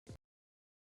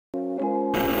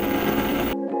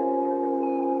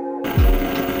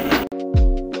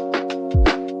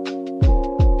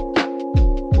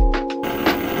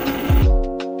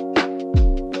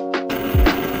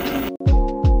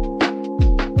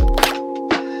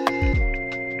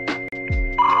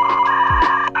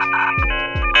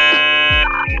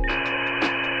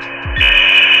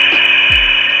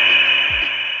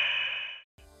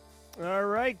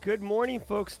Good morning,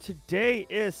 folks. Today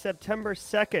is September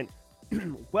 2nd.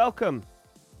 Welcome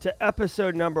to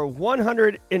episode number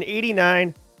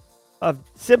 189 of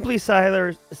Simply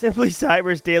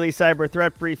Cyber's Daily Cyber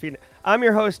Threat Briefing. I'm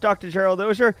your host, Dr. Gerald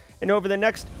Ozier, and over the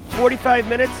next 45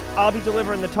 minutes, I'll be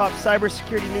delivering the top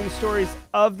cybersecurity news stories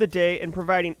of the day and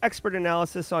providing expert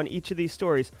analysis on each of these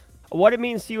stories. What it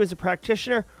means to you as a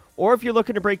practitioner, or if you're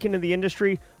looking to break into the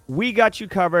industry, we got you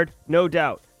covered, no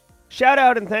doubt. Shout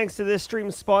out and thanks to this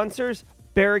stream's sponsors,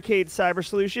 Barricade Cyber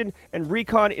Solution and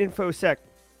Recon InfoSec.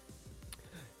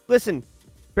 Listen,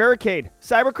 Barricade,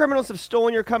 cyber criminals have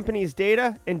stolen your company's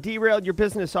data and derailed your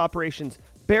business operations.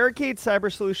 Barricade Cyber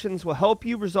Solutions will help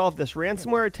you resolve this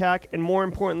ransomware attack and, more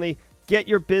importantly, get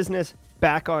your business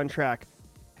back on track.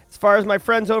 As far as my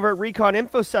friends over at Recon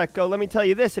InfoSec go, let me tell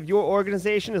you this. If your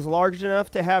organization is large enough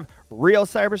to have real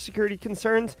cybersecurity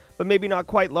concerns, but maybe not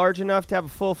quite large enough to have a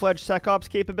full-fledged SecOps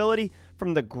capability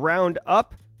from the ground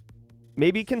up,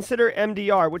 maybe consider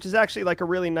MDR, which is actually like a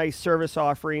really nice service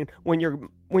offering when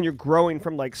you're growing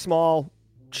from like small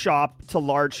shop to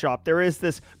large shop. There is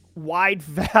this wide,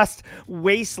 vast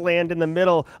wasteland in the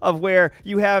middle of where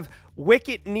you have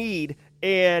wicked need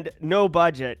and no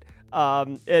budget.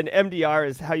 And MDR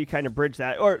is how you kind of bridge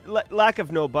that, or lack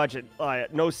of no budget,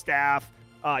 no staff,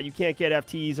 you can't get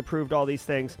FTEs approved, all these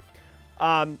things.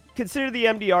 Consider the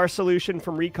MDR solution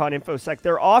from Recon InfoSec.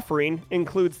 Their offering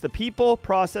includes the people,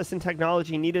 process, and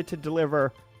technology needed to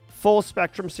deliver full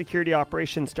spectrum security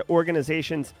operations to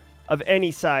organizations of any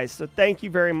size. So thank you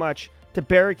very much to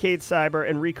Barricade Cyber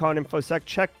and Recon InfoSec.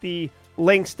 Check the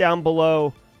links down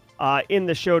below in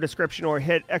the show description, or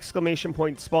hit !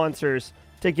 sponsors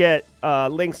to get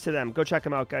links to them. Go check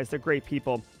them out, guys. They're great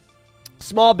people.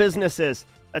 Small businesses.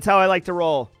 That's how I like to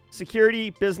roll. Security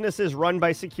businesses run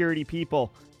by security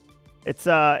people. It's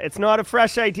not a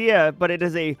fresh idea, but it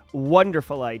is a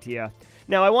wonderful idea.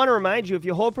 Now, I want to remind you, if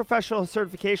you hold professional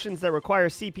certifications that require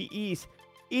CPEs,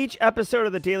 each episode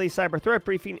of the Daily Cyber Threat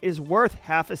Briefing is worth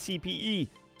half a CPE.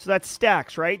 So that's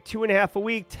stacks, right? 2.5 a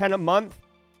week, 10 a month.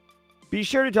 Be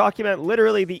sure to document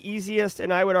literally the easiest,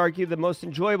 and I would argue the most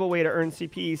enjoyable way to earn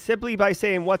CPE simply by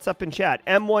saying what's up in chat.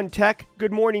 M1 Tech,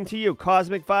 good morning to you.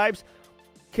 Cosmic Vibes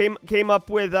came up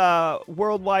with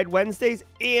Worldwide Wednesdays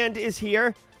and is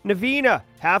here. Navina,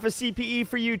 half a CPE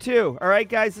for you too. All right,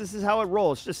 guys, this is how it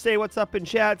rolls. Just say what's up in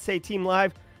chat, say Team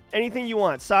Live, anything you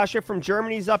want. Sasha from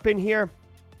Germany's up in here.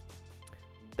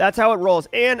 That's how it rolls.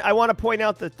 And I want to point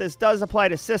out that this does apply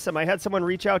to SysM. I had someone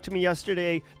reach out to me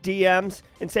yesterday, DMs,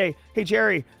 and say, hey,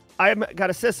 Jerry, I've got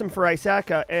a system for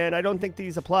ISACA, and I don't think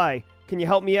these apply. Can you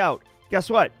help me out? Guess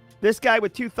what? This guy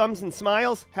with 2 thumbs and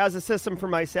smiles has a system for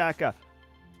ISACA.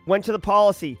 Went to the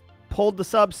policy, pulled the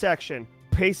subsection,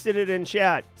 pasted it in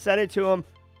chat, sent it to him.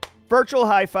 Virtual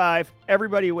high five.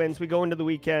 Everybody wins. We go into the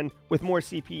weekend with more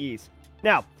CPEs.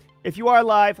 Now, if you are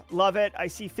live, love it. I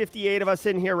see 58 of us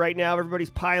in here right now.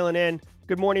 Everybody's piling in.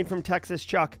 Good morning from Texas,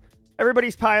 Chuck.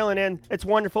 Everybody's piling in. It's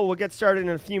wonderful. We'll get started in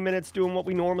a few minutes doing what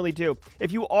we normally do.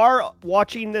 If you are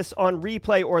watching this on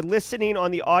replay or listening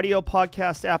on the audio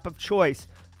podcast app of choice,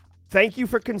 thank you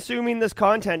for consuming this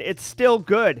content. It's still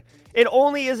good.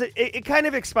 It kind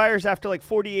of expires after like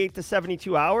 48 to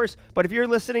 72 hours. But if you're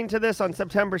listening to this on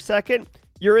September 2nd,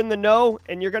 you're in the know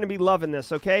and you're going to be loving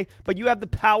this, okay? But you have the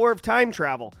power of time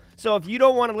travel. So if you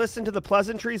don't want to listen to the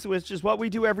pleasantries, which is what we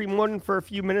do every morning for a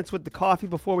few minutes with the coffee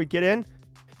before we get in,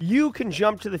 you can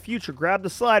jump to the future, grab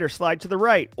the slider, slide to the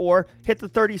right, or hit the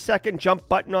 30-second jump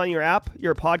button on your app,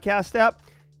 your podcast app,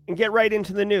 and get right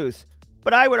into the news.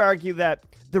 But I would argue that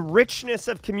the richness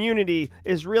of community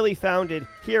is really founded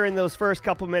here in those first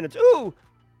couple minutes. Ooh,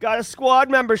 got a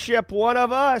squad membership, one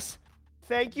of us.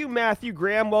 Thank you, Matthew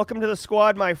Graham. Welcome to the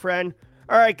squad, my friend.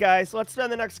 All right, guys, let's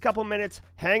spend the next couple minutes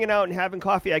hanging out and having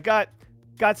coffee. I got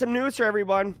some news for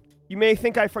everyone. You may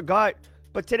think I forgot,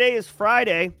 but today is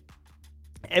Friday,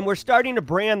 and we're starting to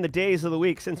brand the days of the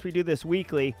week since we do this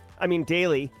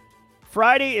daily.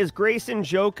 Friday is Grayson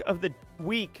Joke of the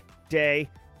Week day,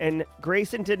 and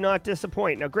Grayson did not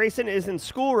disappoint. Now, Grayson is in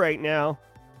school right now,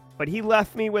 but he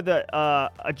left me with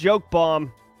a joke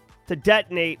bomb to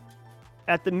detonate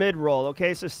at the mid-roll,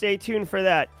 okay? So stay tuned for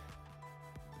that.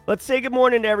 Let's say good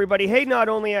morning to everybody. Hey, Not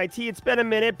Only IT, it's been a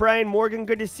minute. Brian Morgan,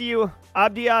 good to see you.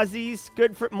 Abdi Aziz,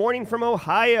 morning from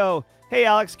Ohio. Hey,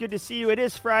 Alex, good to see you. It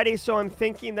is Friday, so I'm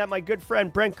thinking that my good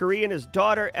friend Brent Gurry and his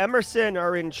daughter Emerson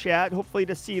are in chat. Hopefully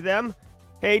to see them.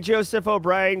 Hey, Joseph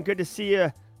O'Brien, good to see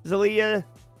you. Zalia,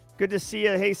 good to see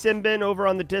you. Hey, Simbin over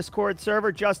on the Discord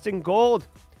server. Justin Gold.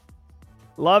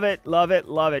 Love it, love it,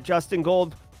 love it. Justin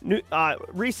Gold.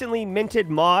 Recently minted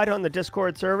mod on the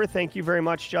Discord server. Thank you very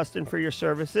much, Justin, for your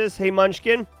services. Hey,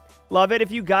 Munchkin. Love it.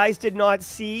 If you guys did not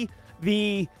see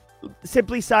the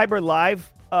Simply Cyber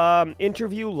Live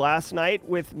interview last night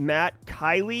with Matt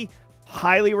Kiley,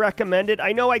 highly recommended.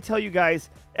 I know I tell you guys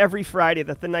every Friday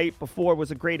that the night before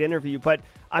was a great interview, but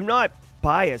I'm not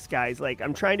biased, guys. Like,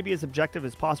 I'm trying to be as objective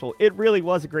as possible. It really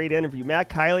was a great interview. Matt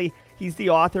Kiley, he's the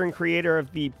author and creator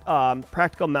of the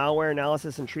Practical Malware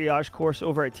Analysis and Triage course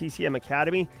over at TCM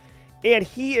Academy, and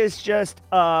he is just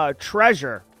a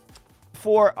treasure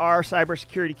for our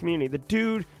cybersecurity community. The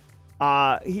dude,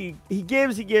 he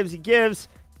gives,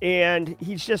 and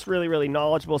he's just really, really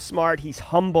knowledgeable, smart. He's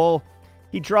humble.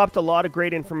 He dropped a lot of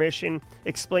great information,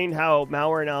 explained how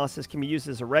malware analysis can be used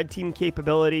as a red team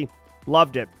capability.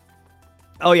 Loved it.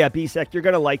 Oh yeah, BSEC, you're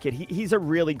going to like it. He's a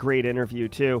really great interview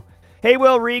too. Hey,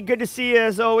 Will Reed, good to see you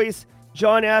as always.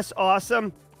 John S.,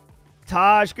 awesome.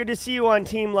 Taj, good to see you on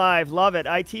Team Live. Love it.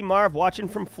 IT Marv, watching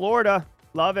from Florida.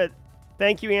 Love it.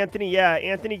 Thank you, Anthony. Yeah,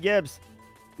 Anthony Gibbs.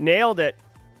 Nailed it.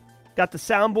 Got the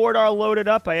soundboard all loaded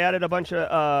up. I added a bunch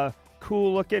of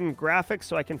cool-looking graphics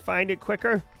so I can find it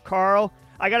quicker. Carl,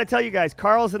 I got to tell you guys,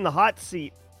 Carl's in the hot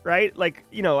seat, right? Like,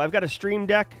 you know, I've got a Stream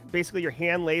Deck. Basically, your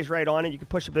hand lays right on it. You can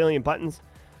push a billion buttons.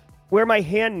 Where my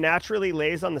hand naturally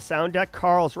lays on the sound deck,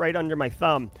 Carl's right under my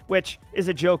thumb, which is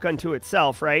a joke unto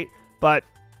itself, right? But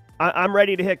I'm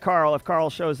ready to hit Carl if Carl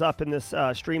shows up in this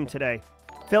stream today.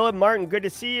 Philip Martin, good to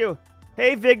see you.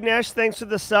 Hey, Vignesh, thanks for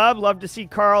the sub. Love to see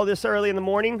Carl this early in the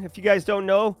morning. If you guys don't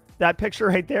know, that picture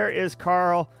right there is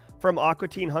Carl from Aqua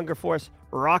Teen Hunger Force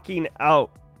rocking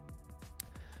out.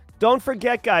 Don't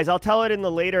forget, guys, I'll tell it in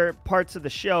the later parts of the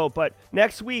show, but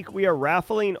next week we are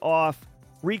raffling off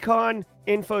Recon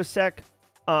InfoSec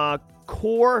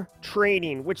core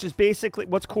training, which is basically,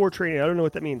 what's core training? I don't know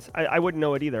what that means. I wouldn't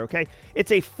know it either, okay?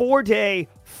 It's a 4-day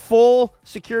full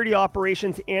security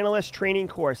operations analyst training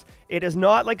course. It is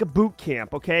not like a boot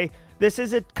camp, okay? This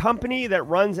is a company that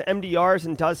runs MDRs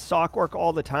and does SOC work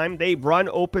all the time. They run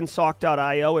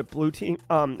OpenSOC.io at Blue Team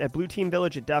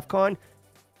Village at DEF CON.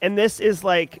 And this is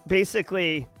like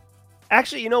basically,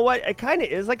 actually, you know what? It kind of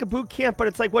is like a boot camp, but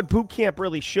it's like what boot camp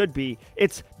really should be.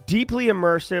 It's deeply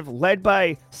immersive, led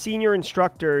by senior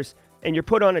instructors, and you're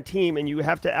put on a team and you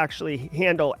have to actually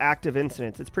handle active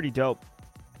incidents. It's pretty dope.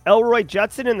 Elroy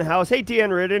Judson in the house. Hey,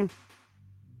 Dan Ridden.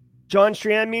 John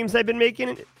Strand memes I've been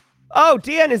making. Oh,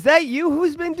 Dan, is that you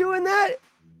who's been doing that?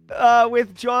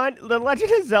 With John? The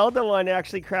Legend of Zelda one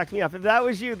actually cracked me up. If that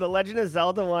was you, the Legend of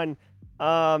Zelda one,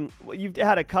 you've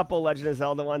had a couple Legend of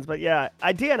Zelda ones, but yeah,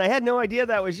 Dan, I had no idea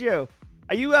that was you.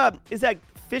 Are you, is that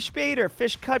fish bait or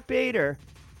fish cut bait or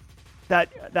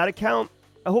that account?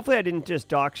 Hopefully I didn't just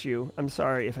dox you. I'm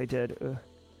sorry if I did.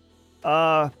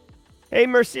 Hey,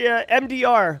 Mercia,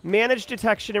 MDR, managed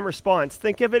detection and response.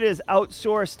 Think of it as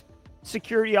outsourced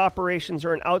security operations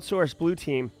or an outsourced blue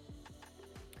team.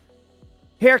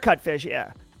 Haircut fish,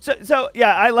 yeah. So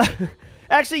yeah, I love.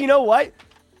 Actually, you know what?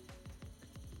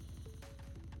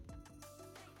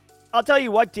 I'll tell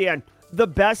you what, Dan. The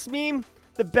best meme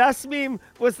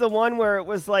was the one where it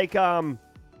was like,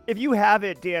 if you have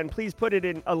it, Dan, please put it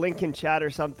in a link in chat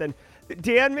or something.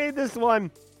 Dan made this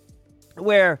one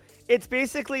where it's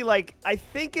basically like, I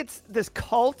think it's this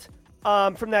cult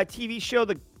from that TV show.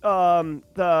 There's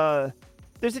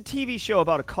a TV show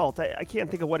about a cult. I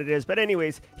can't think of what it is, but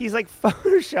anyways, he's like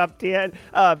Photoshopped Dan,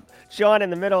 Sean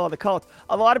in the middle of the cult.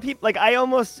 A lot of people, like, I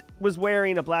almost was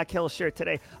wearing a Black Hills shirt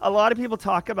today. A lot of people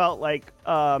talk about like,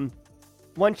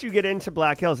 once you get into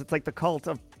Black Hills, it's like the cult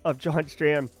of John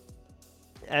Strand.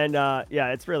 And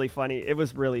yeah, it's really funny. It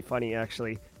was really funny,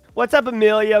 actually. What's up,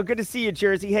 Emilio? Good to see you,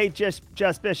 Jersey. Hey, Jess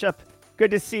Bishop.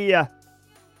 Good to see you.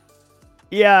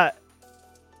 Yeah.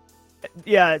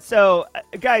 Yeah, so,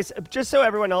 guys, just so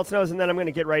everyone else knows, and then I'm going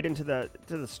to get right into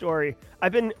the story.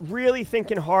 I've been really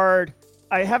thinking hard.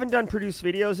 I haven't done produced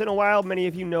videos in a while. Many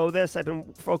of you know this. I've been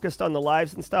focused on the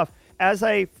lives and stuff. As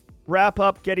I wrap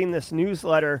up getting this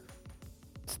newsletter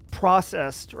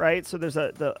processed, right? So there's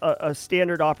a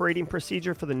standard operating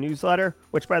procedure for the newsletter,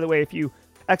 which, by the way, if you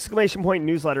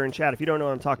 !newsletter in chat, if you don't know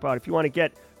what I'm talking about, if you want to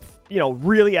get,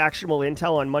 really actionable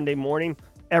intel on Monday morning,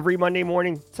 every Monday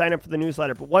morning, sign up for the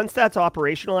newsletter. But once that's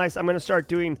operationalized, I'm going to start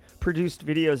doing produced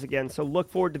videos again. So look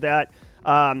forward to that.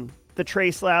 The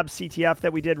Trace Lab CTF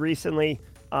that we did recently,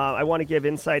 I want to give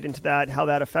insight into that, how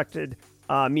that affected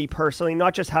me personally,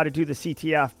 not just how to do the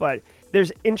CTF, but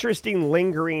there's interesting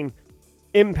lingering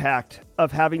impact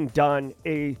of having done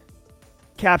a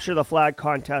capture the flag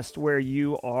contest where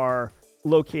you are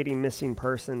locating missing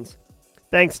persons.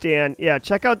 Thanks, Dan. Yeah,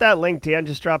 check out that link Dan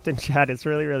just dropped in chat. It's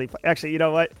really, really fun. Actually, you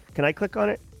know what? Can I click on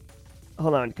it?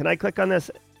 Hold on. Can I click on this?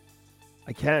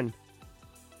 I can.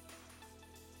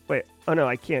 Wait. Oh, no,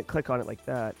 I can't click on it like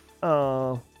that.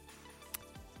 Oh.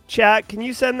 Chat, can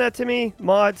you send that to me?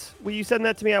 Mods, will you send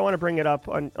that to me? I want to bring it up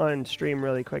on stream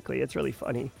really quickly. It's really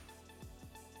funny.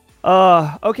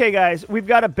 Okay, guys, we've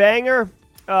got a banger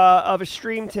of a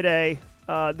stream today.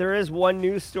 There is one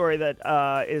news story that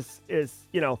is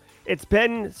it's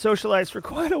been socialized for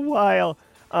quite a while.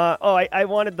 I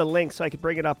wanted the link so I could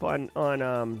bring it up on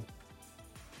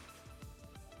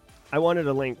I wanted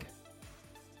a link,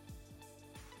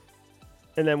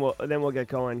 and then we'll get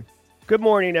going. Good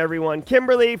morning, everyone.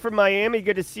 Kimberly from Miami,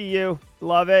 good to see you.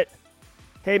 Love it.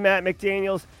 Hey, Matt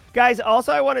McDaniels. Guys,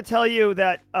 also I want to tell you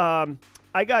that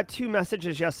I got 2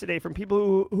 messages yesterday from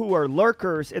people who are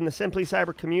lurkers in the Simply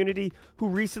Cyber community who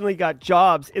recently got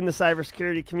jobs in the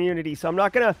cybersecurity community. So I'm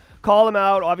not going to call them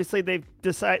out. Obviously,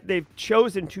 they've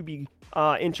chosen to be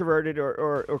introverted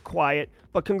or quiet.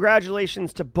 But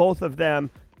congratulations to both of them.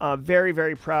 Very,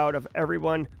 very proud of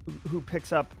everyone who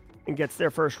picks up and gets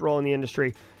their first role in the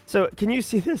industry. So can you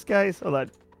see this, guys? Hold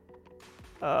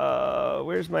on.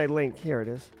 Where's my link? Here it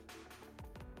is.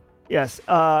 Yes.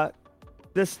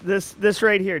 This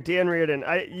right here, Dan Reardon.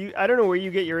 I don't know where you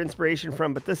get your inspiration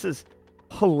from, but this is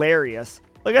hilarious.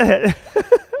 Look at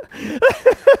it.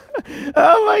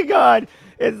 Oh my God.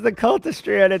 It's the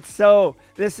cultistry, and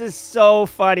this is so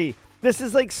funny. This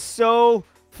is like so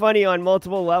funny on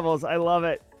multiple levels. I love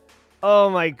it. Oh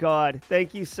my God.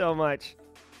 Thank you so much.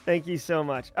 Thank you so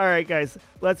much. All right, guys,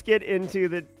 let's get into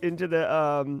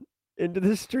the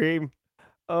stream.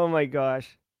 Oh my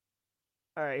gosh.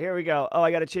 All right, here we go. Oh,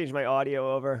 I got to change my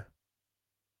audio over.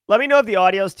 Let me know if the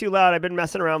audio is too loud. I've been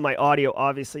messing around with my audio.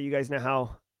 Obviously, you guys know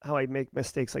how I make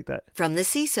mistakes like that. From the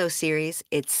CISO series,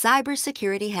 it's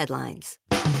cybersecurity headlines.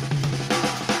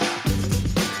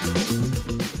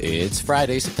 It's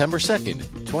Friday, September 2nd,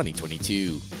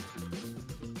 2022.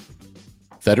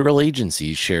 Federal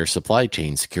agencies share supply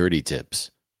chain security tips.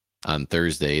 On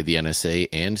Thursday, the NSA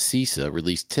and CISA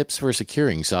released tips for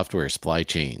securing software supply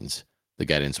chains. The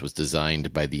guidance was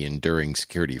designed by the Enduring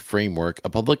Security Framework, a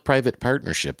public-private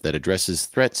partnership that addresses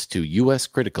threats to U.S.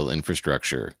 critical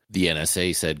infrastructure. The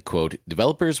NSA said, quote,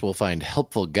 developers will find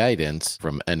helpful guidance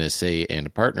from NSA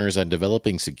and partners on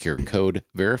developing secure code,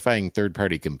 verifying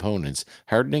third-party components,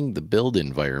 hardening the build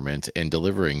environment, and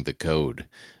delivering the code.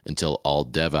 Until all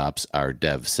DevOps are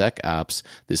DevSecOps,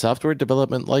 the software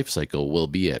development lifecycle will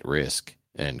be at risk,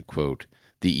 end quote.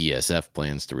 The ESF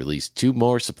plans to release 2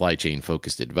 more supply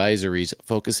chain-focused advisories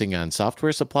focusing on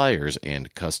software suppliers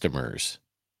and customers.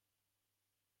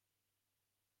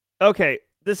 Okay,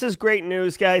 this is great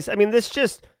news, guys. I mean, this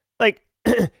just, like,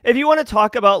 if you want to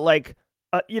talk about, like,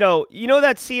 you know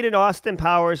that scene in Austin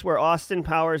Powers where Austin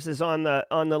Powers is on the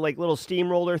like little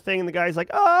steamroller thing, and the guy's like,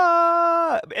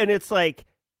 ah, and it's like,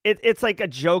 it's like a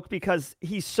joke because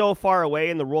he's so far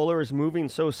away and the roller is moving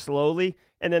so slowly.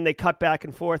 And then they cut back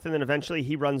and forth, and then eventually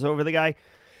he runs over the guy.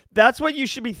 That's what you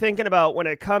should be thinking about when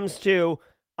it comes to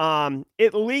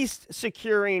at least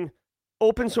securing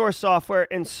open source software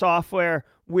and software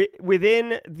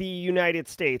within the United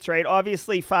States, right?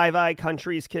 Obviously, Five Eye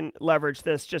countries can leverage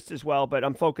this just as well, but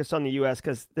I'm focused on the U.S.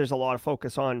 because there's a lot of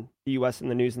focus on the U.S. in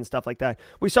the news and stuff like that.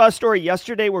 We saw a story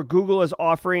yesterday where Google is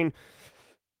offering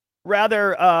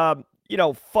rather,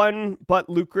 fun but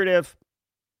lucrative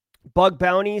bug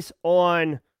bounties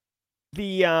on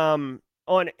the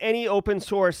on any open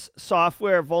source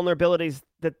software vulnerabilities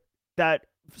that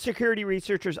security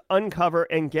researchers uncover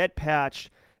and get patched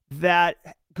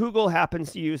that Google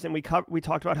happens to use. And we talked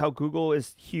about how Google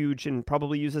is huge and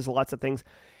probably uses lots of things.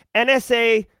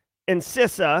 NSA and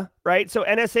CISA, right? So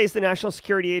NSA is the National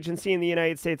Security Agency in the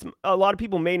United States. A lot of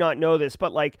people may not know this,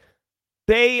 but like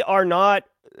they are not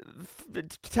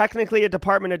technically a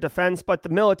Department of Defense, but the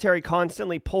military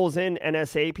constantly pulls in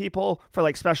NSA people for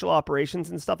like special operations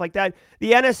and stuff like that.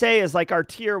 The NSA is like our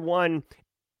tier 1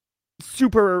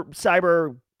 super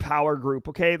cyber power group.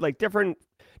 Okay. Like different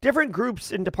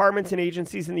groups and departments and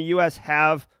agencies in the US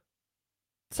have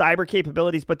cyber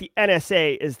capabilities, but the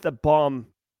NSA is the bomb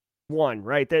one,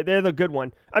 right? They're the good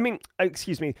one. I mean,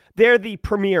 excuse me. They're the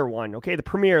premier one. Okay. The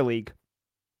Premier League.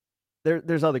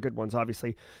 There's other good ones,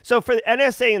 obviously. So for the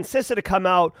NSA and CISA to come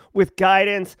out with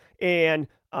guidance and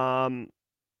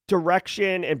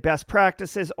direction and best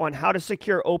practices on how to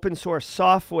secure open source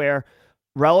software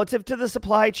relative to the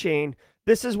supply chain,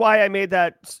 this is why I made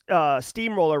that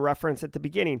steamroller reference at the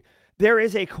beginning. There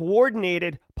is a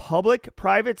coordinated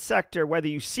public-private sector, whether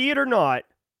you see it or not,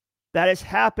 that is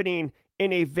happening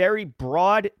in a very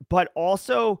broad but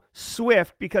also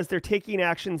swift, because they're taking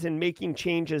actions and making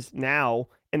changes now,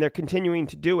 and they're continuing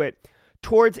to do it,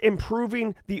 towards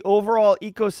improving the overall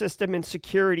ecosystem and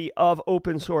security of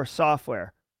open source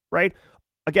software, right?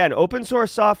 Again, open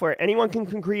source software. Anyone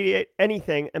can create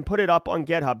anything and put it up on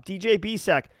GitHub. DJ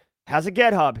Bisek has a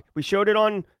GitHub. We showed it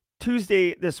on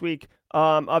Tuesday this week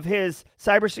of his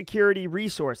cybersecurity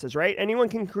resources, right? Anyone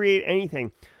can create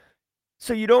anything.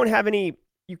 So you don't have any,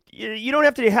 you don't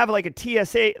have to have like a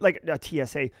TS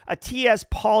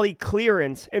poly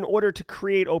clearance in order to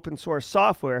create open source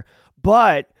software.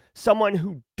 But someone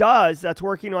who does, that's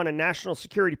working on a national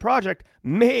security project,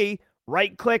 may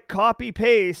right click, copy,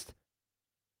 paste,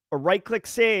 or right click,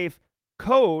 save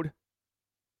code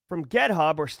from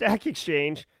GitHub or Stack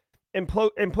Exchange and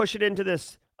push it into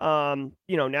this,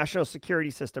 national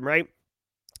security system, right?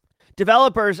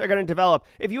 Developers are going to develop.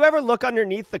 If you ever look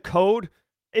underneath the code,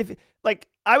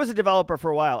 I was a developer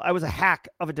for a while. I was a hack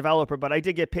of a developer, but I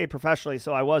did get paid professionally,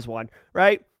 so I was one,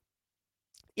 right?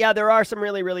 Yeah, there are some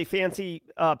really, really fancy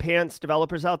pants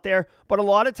developers out there, but a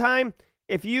lot of time,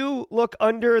 if you look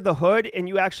under the hood and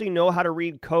you actually know how to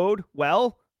read code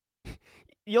well,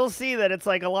 you'll see that it's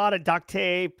like a lot of duct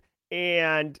tape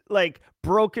and like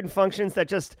broken functions that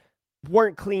just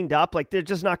weren't cleaned up. Like they're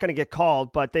just not going to get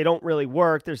called, but they don't really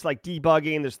work. There's like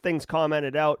debugging, there's things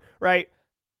commented out, right?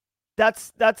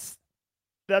 That's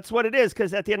what it is,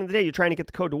 because at the end of the day, you're trying to get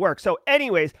the code to work. So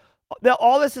anyways,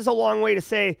 all this is a long way to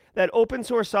say that open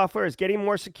source software is getting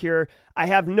more secure. I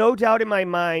have no doubt in my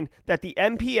mind that the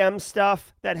NPM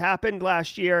stuff that happened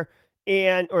last year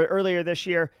or earlier this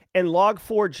year and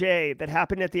Log4j that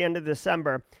happened at the end of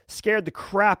December scared the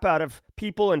crap out of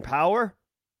people in power.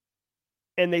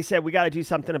 And they said, we got to do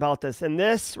something about this. And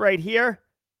this right here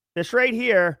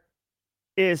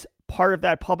is part of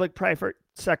that public-private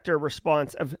sector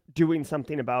response of doing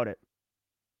something about it.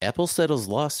 Apple settles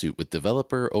lawsuit with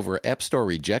developer over App Store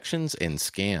rejections and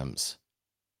scams.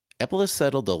 Apple has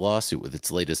settled a lawsuit with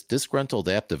its latest disgruntled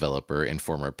app developer and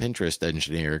former Pinterest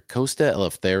engineer, Costa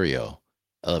Eleftherio.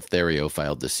 Eleftherio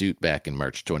filed the suit back in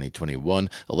March 2021,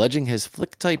 alleging his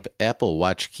FlickType Apple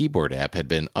Watch keyboard app had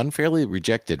been unfairly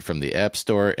rejected from the App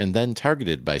Store and then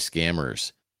targeted by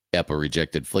scammers. Apple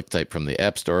rejected FlickType from the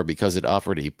App Store because it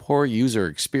offered a poor user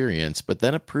experience, but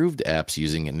then approved apps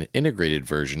using an integrated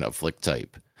version of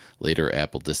FlickType. Later,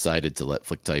 Apple decided to let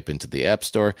FlickType into the App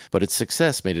Store, but its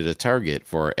success made it a target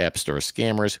for App Store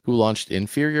scammers who launched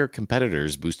inferior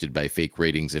competitors boosted by fake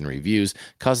ratings and reviews,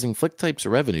 causing FlickType's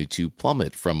revenue to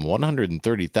plummet from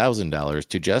 $130,000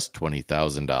 to just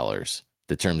 $20,000.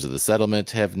 The terms of the settlement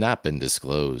have not been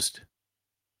disclosed.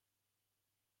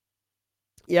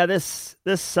 Yeah, this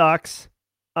sucks.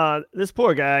 This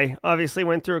poor guy obviously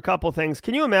went through a couple things.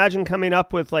 Can you imagine coming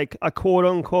up with like a quote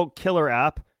unquote killer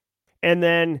app and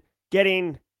then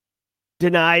getting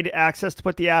denied access to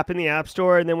put the app in the App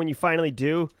Store? And then when you finally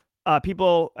do,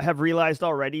 people have realized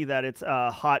already that it's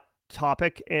a hot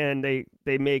topic and they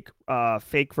make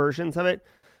fake versions of it.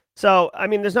 So, I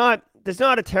mean, there's not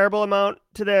a terrible amount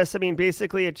to this. I mean,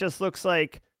 basically it just looks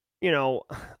like,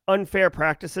 unfair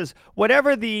practices,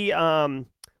 whatever the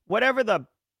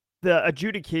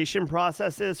adjudication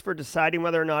process is for deciding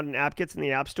whether or not an app gets in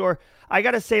the App Store. I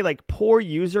got to say, like, poor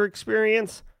user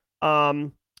experience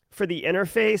for the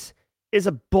interface is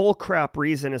a bullcrap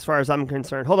reason as far as I'm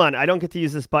concerned. Hold on. I don't get to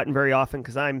use this button very often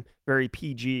because I'm very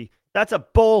PG. That's a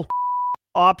bull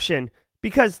option,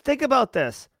 because think about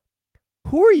this.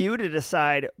 Who are you to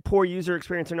decide poor user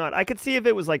experience or not? I could see if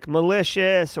it was like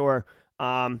malicious or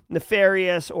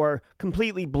nefarious or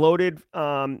completely bloated,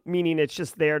 meaning it's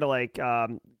just there to like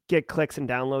get clicks and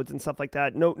downloads and stuff like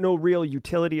that. No real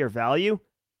utility or value.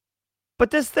 But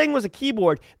this thing was a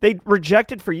keyboard. They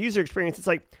rejected for user experience. It's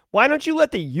like, why don't you let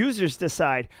the users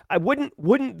decide?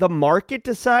 Wouldn't the market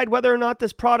decide whether or not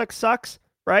this product sucks,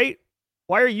 right?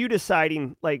 Why are you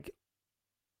deciding, like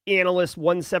analyst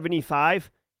 175?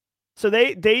 So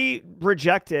they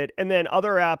rejected, and then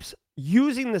other apps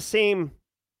using the same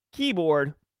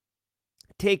keyboard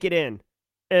take it in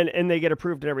and they get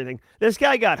approved and everything. This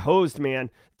guy got hosed,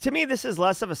 man. To me, this is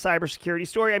less of a cybersecurity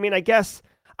story. I mean, I guess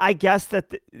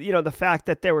that the fact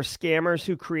that there were scammers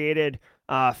who created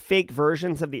fake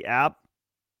versions of the app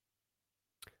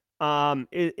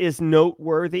is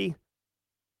noteworthy.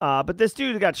 But this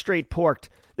dude got straight porked.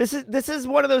 This is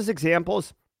one of those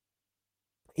examples.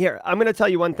 Here, I'm going to tell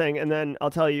you one thing, and then I'll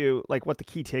tell you like what the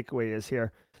key takeaway is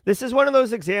here. This is one of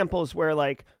those examples where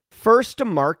like first to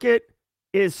market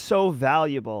is so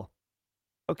valuable.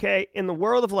 Okay, in the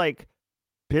world of like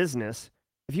business,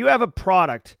 if you have a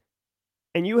product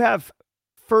and you have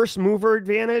first mover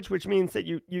advantage, which means that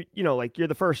you like you're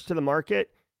the first to the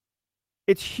market,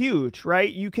 it's huge,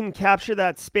 right? You can capture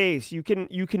that space. You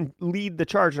can lead the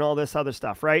charge and all this other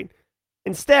stuff, right?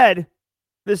 Instead,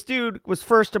 this dude was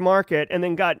first to market and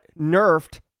then got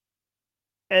nerfed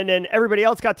And then everybody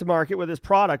else got to market with his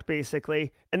product,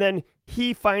 basically. And then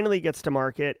he finally gets to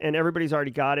market, and everybody's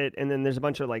already got it. And then there's a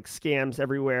bunch of like scams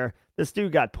everywhere. This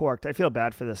dude got porked. I feel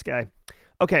bad for this guy.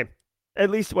 Okay, at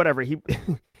least whatever.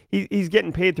 He's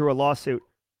getting paid through a lawsuit.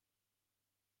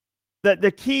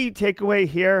 The key takeaway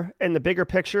here and the bigger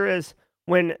picture is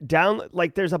when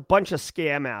there's a bunch of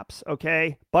scam apps,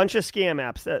 okay? Bunch of scam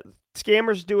apps. That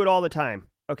scammers do it all the time,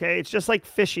 okay? It's just like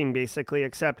phishing, basically,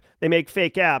 except they make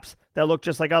fake apps that look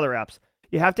just like other apps.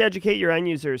 You have to educate your end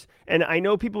users. And I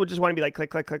know people would just want to be like, click,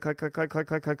 click, click, click, click, click, click,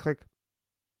 click, click, click.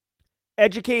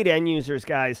 Educate end users,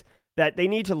 guys, that they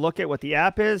need to look at what the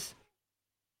app is.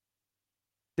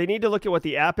 They need to look at what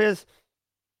the app is,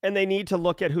 and they need to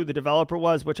look at who the developer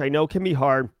was, which I know can be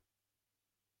hard.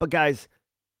 But guys,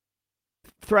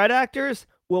 threat actors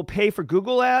will pay for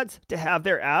Google ads to have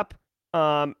their app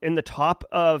in the top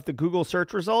of the Google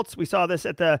search results. We saw this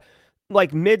at the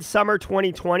midsummer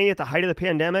 2020 at the height of the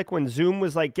pandemic when Zoom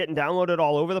was like getting downloaded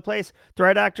all over the place.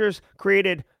 Threat actors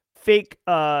created fake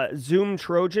Zoom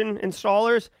Trojan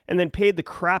installers and then paid the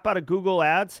crap out of Google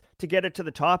ads to get it to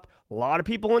the top. A lot of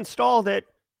people installed it,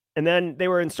 and then they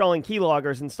were installing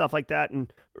keyloggers and stuff like that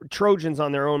and Trojans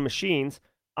on their own machines.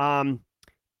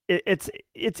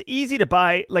 It's easy to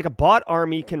buy. Like a bot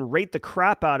army can rate the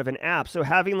crap out of an app. So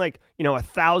having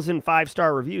 1,000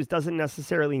 5-star reviews doesn't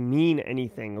necessarily mean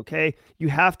anything. Okay, you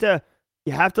have to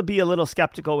be a little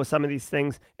skeptical with some of these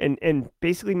things and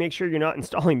basically make sure you're not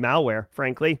installing malware,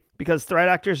 frankly, because threat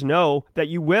actors know that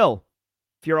you will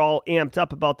if you're all amped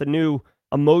up about the new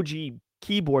emoji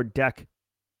keyboard deck.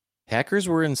 Hackers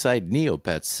were inside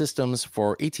Neopets systems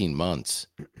for 18 months.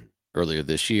 Earlier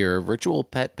this year, virtual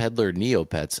pet peddler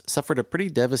Neopets suffered a pretty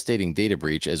devastating data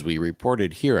breach, as we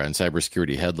reported here on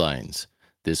Cybersecurity Headlines.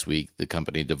 This week, the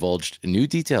company divulged new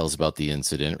details about the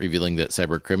incident, revealing that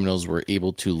cybercriminals were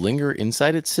able to linger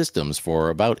inside its systems for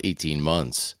about 18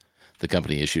 months. The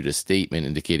company issued a statement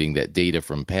indicating that data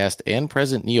from past and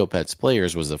present Neopets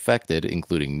players was affected,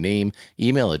 including name,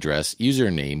 email address,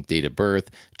 username, date of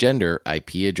birth, gender,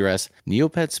 IP address,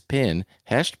 Neopets PIN,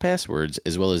 hashed passwords,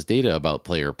 as well as data about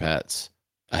player pets.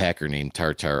 A hacker named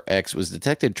Tartar X was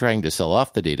detected trying to sell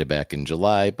off the data back in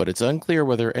July, but it's unclear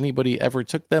whether anybody ever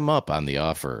took them up on the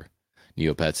offer.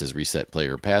 Neopets has reset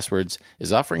player passwords,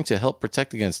 is offering to help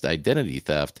protect against identity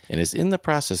theft, and is in the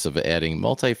process of adding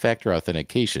multi-factor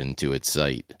authentication to its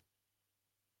site.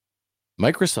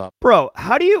 Microsoft... Bro,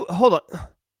 how do you... Hold on.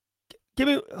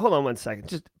 Hold on one second.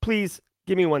 Just please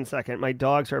give me 1 second. My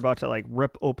dogs are about to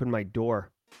rip open my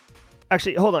door.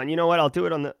 Actually, hold on. You know what? I'll do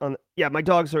it on the... Yeah, my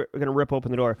dogs are going to rip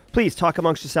open the door. Please, talk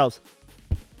amongst yourselves.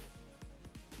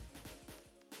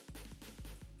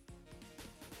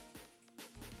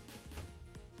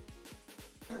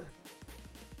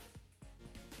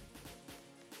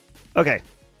 Okay,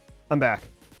 I'm back.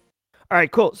 All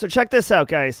right, cool. So check this out,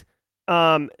 guys.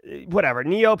 Whatever,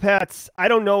 Neopets. I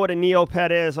don't know what a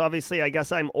Neopet is. Obviously, I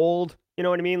guess I'm old. You know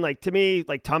what I mean? Like, to me,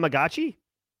 like Tamagotchi.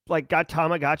 Got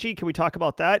Tamagotchi. Can we talk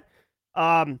about that?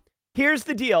 Here's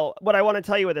the deal. What I want to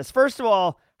tell you with this. First of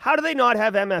all, how do they not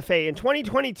have MFA in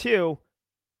 2022?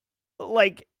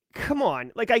 Come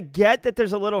on. I get that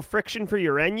there's a little friction for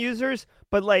your end users,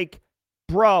 but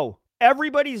bro,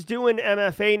 everybody's doing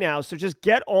MFA now, so just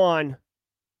get on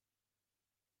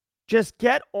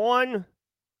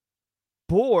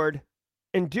board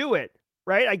and do it,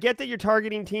 right? I get that you're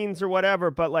targeting teens or whatever,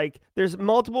 but there's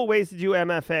multiple ways to do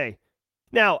MFA.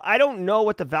 Now, I don't know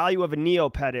what the value of a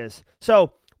Neopet is.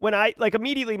 So when I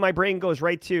immediately my brain goes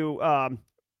right to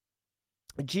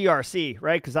GRC,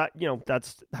 right? Because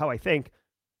that's how I think.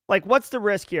 What's the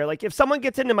risk here? If someone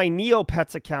gets into my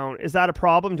Neopets account, is that a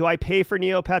problem? Do I pay for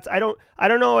Neopets? I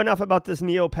don't know enough about this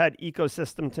Neopet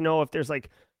ecosystem to know if there's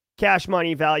cash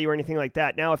money value or anything like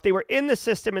that. Now, if they were in the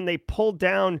system and they pulled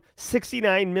down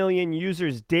 69 million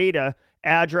users' data,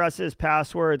 addresses,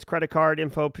 passwords, credit card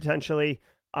info, potentially,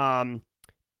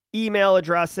 email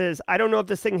addresses, I don't know if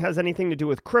this thing has anything to do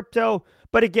with crypto.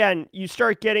 But again, you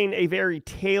start getting a very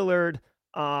tailored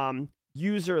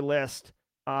user list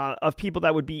of people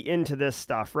that would be into this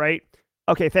stuff, right?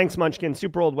 Okay, thanks, Munchkin.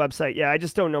 Super old website. Yeah, I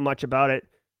just don't know much about it.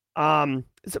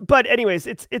 But anyways,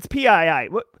 it's PII.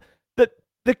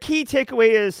 The key takeaway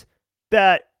is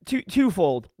that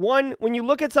twofold. One, when you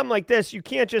look at something like this, you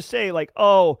can't just say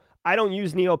oh, I don't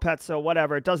use Neopets, so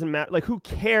whatever. It doesn't matter. Who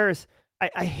cares?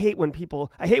 I hate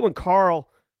when Carl,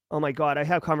 oh my God, I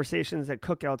have conversations at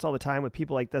cookouts all the time with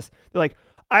people like this. They're like,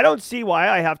 I don't see why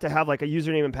I have to have a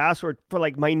username and password for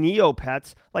my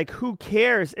Neopets. Who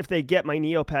cares if they get my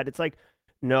Neopet? It's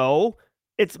no,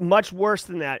 It's much worse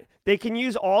than that. They can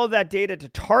use all of that data to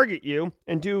target you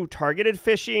and do targeted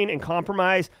phishing and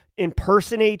compromise,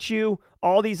 impersonate you,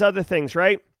 all these other things,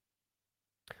 right?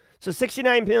 So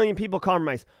 69 million people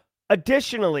compromised.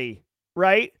 Additionally,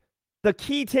 right, the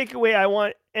key takeaway I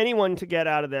want anyone to get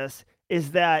out of this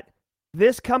is that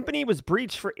this company was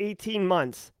breached for 18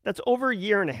 months. That's over a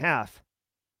year and a half,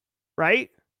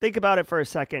 right? Think about it for a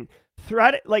second.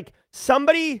 Like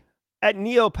somebody at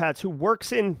Neopets who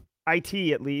works in IT,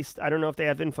 at least, I don't know if they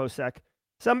have InfoSec,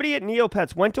 somebody at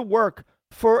Neopets went to work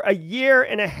for a year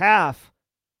and a half,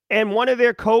 and one of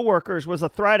their coworkers was a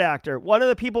threat actor. One of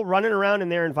the people running around in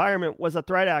their environment was a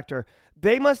threat actor.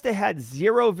 They must have had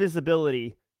zero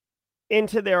visibility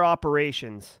into their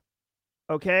operations.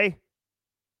 Okay?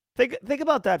 Think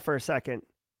about that for a second.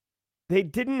 They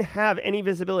didn't have any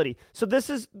visibility. So this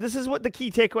is what the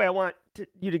key takeaway I want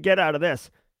you to get out of this.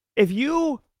 If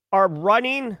you are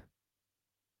running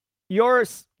your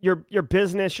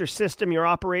business, your system, your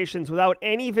operations without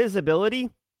any visibility,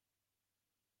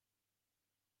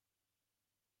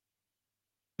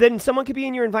 then someone could be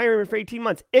in your environment for 18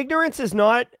 months. Ignorance is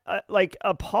not like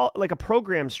a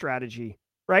program strategy,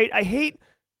 right? I hate,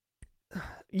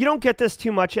 you don't get this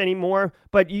too much anymore,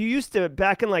 but you used to,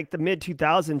 back in like the mid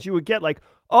 2000s, you would get like,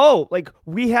 oh, like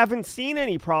we haven't seen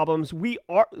any problems. We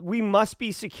must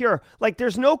be secure. Like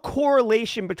there's no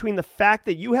correlation between the fact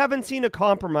that you haven't seen a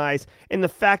compromise and the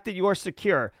fact that you're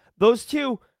secure. Those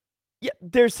two, yeah,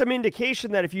 there's some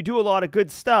indication that if you do a lot of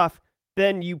good stuff,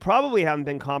 then you probably haven't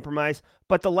been compromised.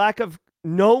 But the lack of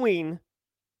knowing,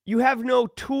 you have no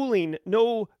tooling,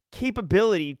 no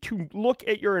capability to look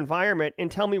at your environment and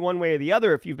tell me one way or the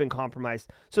other if you've been compromised.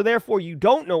 So therefore, you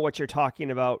don't know what you're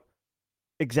talking about,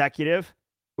 executive,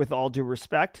 with all due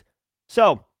respect.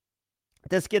 So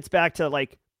this gets back to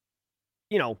like,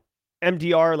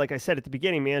 MDR, like I said at the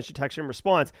beginning, managed detection and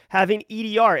response, having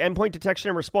EDR, endpoint detection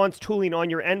and response tooling on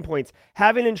your endpoints,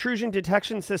 having intrusion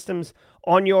detection systems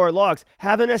on your logs,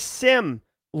 having a SIM,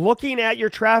 looking at your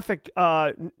traffic,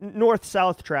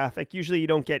 north-south traffic. Usually you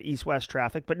don't get east-west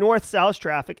traffic, but north-south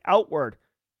traffic outward,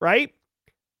 right?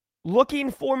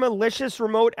 Looking for malicious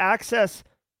remote access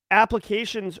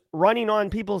applications running on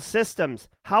people's systems.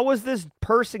 How was this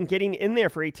person getting in there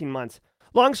for 18 months?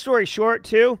 Long story short,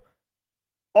 too,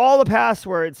 all the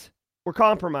passwords were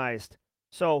compromised.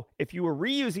 So if you were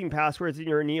reusing passwords and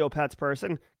you're a Neopets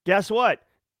person, guess what?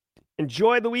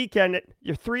 Enjoy the weekend,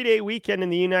 your 3-day weekend in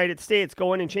the United States,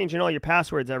 going and changing all your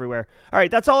passwords everywhere. All right,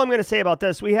 that's all I'm going to say about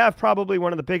this. We have probably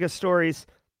one of the biggest stories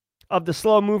of the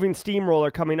slow-moving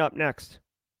steamroller coming up next.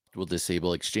 Will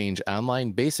disable Exchange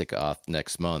Online Basic Auth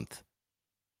next month.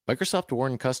 Microsoft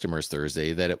warned customers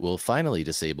Thursday that it will finally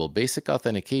disable basic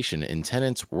authentication in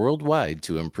tenants worldwide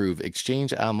to improve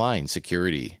Exchange Online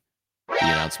security. The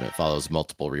announcement follows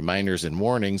multiple reminders and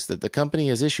warnings that the company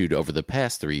has issued over the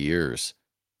past 3 years.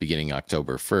 Beginning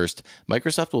October 1st,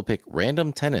 Microsoft will pick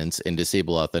random tenants and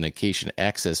disable authentication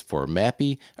access for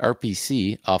MAPI,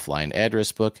 RPC, Offline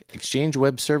Address Book, Exchange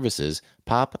Web Services,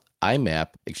 POP, IMAP,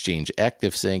 Exchange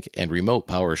ActiveSync, and Remote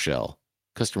PowerShell.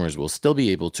 Customers will still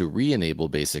be able to re-enable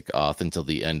Basic Auth until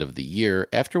the end of the year,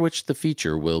 after which the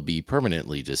feature will be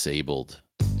permanently disabled.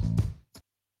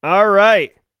 All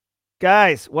right.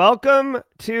 Guys, welcome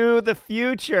to the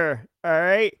future. All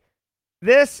right.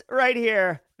 This right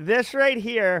here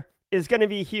is going to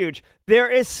be huge.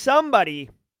 There is somebody,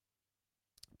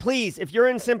 please, if you're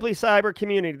in Simply Cyber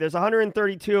community, there's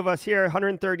 132 of us here,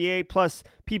 138 plus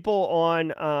people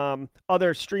on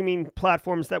other streaming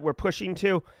platforms that we're pushing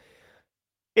to.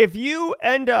 If you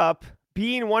end up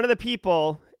being one of the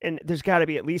people, and there's got to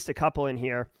be at least a couple in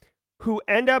here, who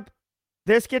end up,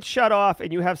 this gets shut off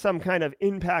and you have some kind of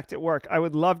impact at work, I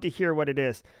would love to hear what it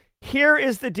is. Here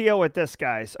is the deal with this,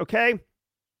 guys, okay?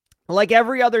 Like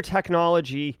every other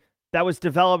technology that was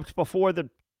developed before the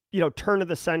turn of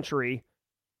the century,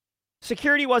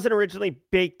 security wasn't originally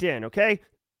baked in, okay?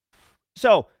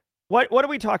 So what are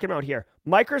we talking about here?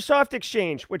 Microsoft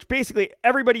Exchange, which basically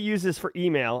everybody uses for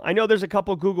email. I know there's a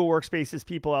couple Google Workspaces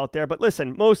people out there, but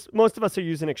listen, most of us are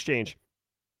using Exchange.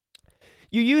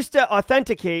 You used to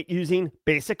authenticate using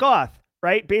Basic Auth,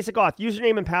 right? Basic Auth,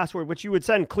 username and password, which you would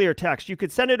send clear text. You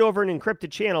could send it over an encrypted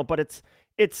channel, but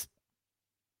it's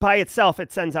by itself,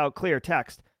 it sends out clear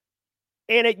text.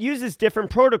 And it uses different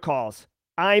protocols.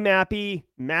 IMAPI,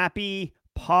 MAPI,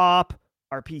 POP,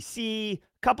 RPC, a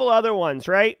couple other ones,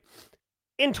 right?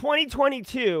 In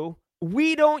 2022,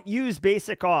 we don't use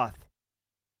Basic Auth.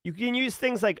 You can use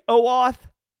things like OAuth,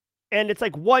 and it's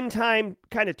like one-time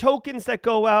kind of tokens that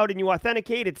go out and you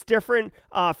authenticate. It's different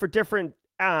for different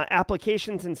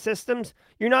applications and systems.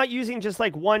 You're not using just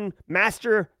like one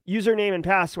master username and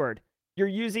password. you're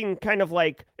using kind of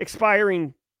like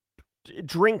expiring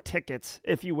drink tickets,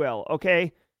 if you will.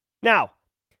 Okay. Now,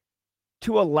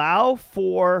 to allow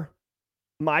for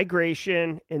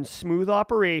migration and smooth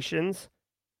operations,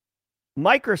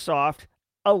 Microsoft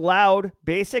allowed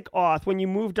basic auth when you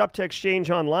moved up to Exchange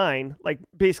Online, like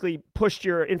basically pushed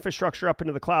your infrastructure up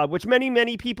into the cloud, which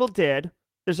many people did.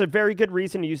 There's a very good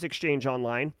reason to use Exchange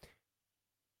Online,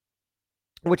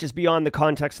 which is beyond the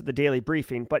context of the daily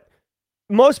briefing, but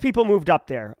most people moved up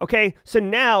there. Okay. So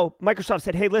now Microsoft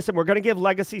said, hey, listen, we're going to give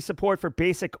legacy support for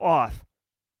basic auth.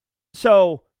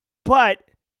 So, but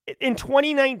in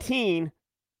 2019,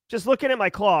 just looking at my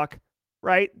clock,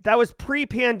 right? That was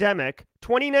pre-pandemic.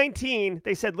 2019,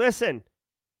 they said, listen,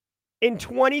 in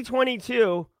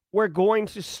 2022, we're going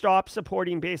to stop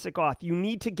supporting basic auth. You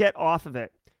need to get off of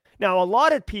it. Now, a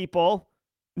lot of people,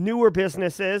 newer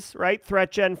businesses, right?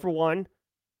 ThreatGen for one,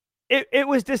 it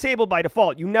was disabled by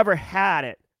default. You never had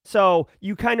it. So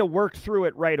you kind of worked through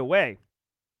it right away.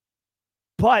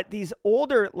 But these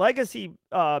older legacy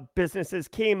businesses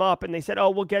came up and they said, oh,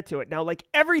 we'll get to it. Now, like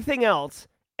everything else,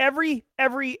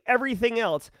 everything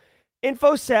else,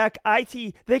 InfoSec,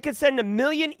 IT, they could send a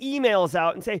million emails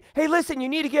out and say, hey, listen, you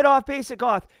need to get off basic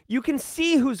auth. You can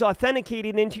see who's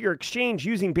authenticating into your exchange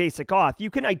using basic auth. You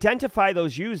can identify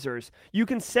those users. You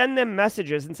can send them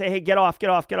messages and say, hey, get off.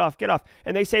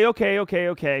 And they say,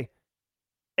 okay.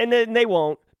 And then they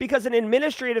won't, because an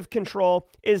administrative control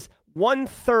is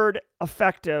 1/3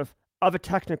 effective of a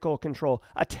technical control.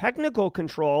 A technical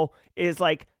control is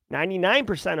like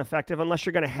 99% effective unless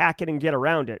you're going to hack it and get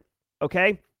around it.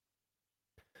 Okay?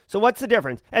 So what's the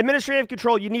difference? Administrative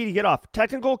control, you need to get off.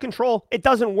 Technical control, it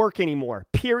doesn't work anymore.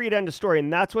 Period. End of story.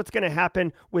 And that's what's going to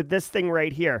happen with this thing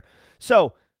right here.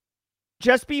 So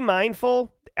just be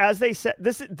mindful. As they said,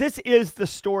 this is the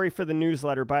story for the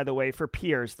newsletter, by the way, for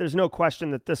peers. There's no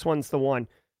question that this one's the one.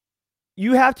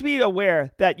 You have to be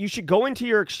aware that you should go into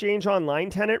your Exchange Online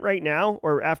tenant right now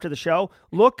or after the show.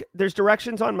 Look, there's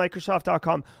directions on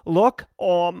Microsoft.com. Look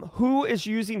who is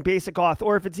using basic auth,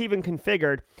 or if it's even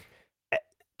configured.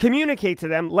 Communicate to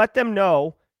them, let them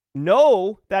know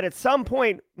that at some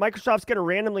point Microsoft's going to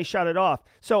randomly shut it off.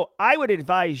 So I would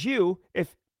advise you,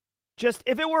 if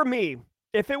it were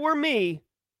me,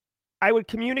 I would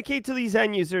communicate to these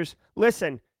end users,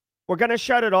 listen, we're going to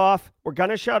shut it off. We're going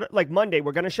to shut it like Monday.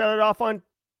 We're going to shut it off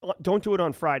don't do it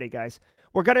on Friday, guys.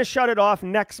 We're going to shut it off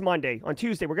next Monday. On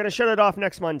Tuesday, we're going to shut it off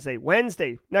next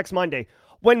Wednesday, next Monday.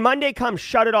 When Monday comes,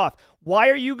 shut it off. Why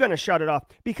are you going to shut it off?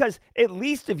 Because at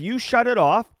least if you shut it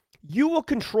off, you will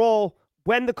control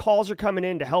when the calls are coming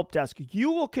in to help desk.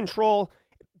 You will control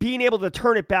being able to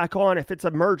turn it back on if it's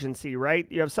emergency, right?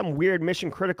 You have some weird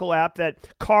mission critical app that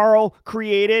Carl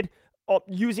created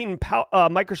using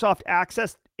Microsoft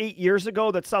Access 8 years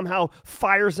ago that somehow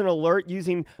fires an alert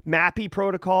using MAPI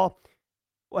protocol.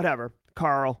 Whatever,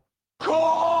 Carl.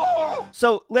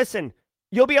 So listen,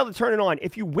 you'll be able to turn it on.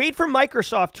 If you wait for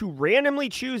Microsoft to randomly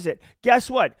choose it, guess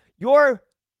what? You're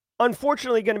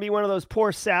unfortunately going to be one of those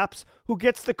poor saps who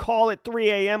gets the call at 3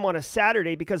 a.m. on a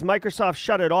Saturday because Microsoft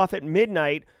shut it off at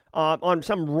midnight on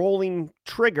some rolling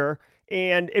trigger,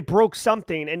 and it broke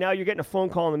something, and now you're getting a phone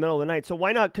call in the middle of the night. So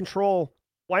why not control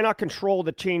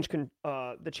the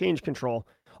change control?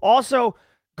 Also,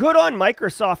 good on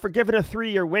Microsoft for giving a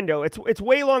 3-year window. It's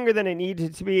way longer than it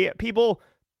needed to be. People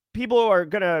are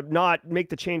gonna not make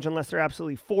the change unless they're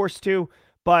absolutely forced to.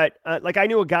 But like I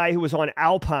knew a guy who was on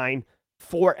Alpine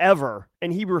forever,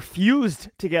 and he refused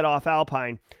to get off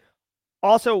Alpine.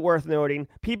 Also worth noting,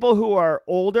 people who are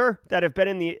older that have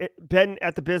been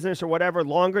at the business or whatever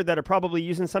longer, that are probably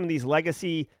using some of these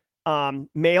legacy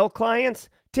mail clients,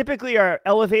 typically are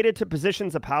elevated to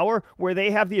positions of power where they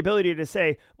have the ability to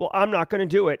say, well, I'm not going to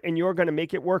do it, and you're going to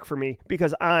make it work for me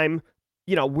because I'm,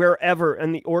 wherever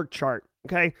in the org chart.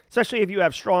 Okay. Especially if you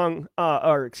have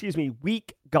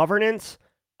weak governance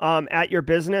at your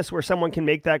business where someone can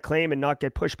make that claim and not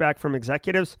get pushback from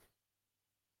executives.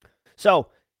 So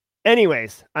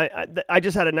anyways, I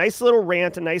just had a nice little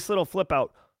rant, a nice little flip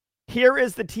out. Here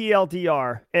is the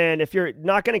TLDR. And if you're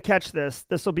not going to catch this,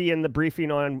 this will be in the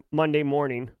briefing on Monday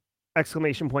morning, !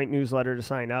 Newsletter to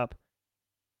sign up.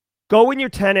 Go in your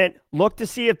tenant, look to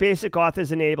see if basic auth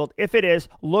is enabled. If it is,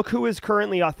 look who is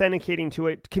currently authenticating to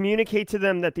it. Communicate to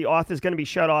them that the auth is going to be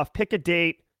shut off. Pick a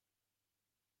date.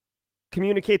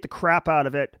 Communicate the crap out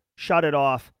of it. Shut it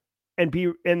off. And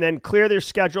then clear their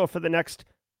schedule for the next.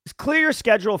 Clear your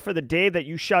schedule for the day that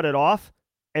you shut it off.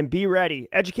 And be ready.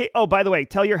 Educate. Oh, by the way,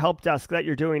 tell your help desk that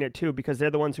you're doing it too, because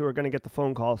they're the ones who are going to get the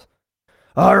phone calls.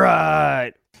 All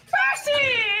right.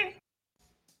 Fascinating.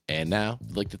 And now,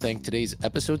 I'd like to thank today's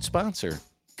episode sponsor,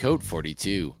 Code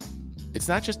 42. It's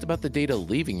not just about the data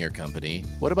leaving your company.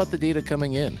 What about the data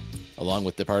coming in? Along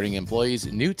with departing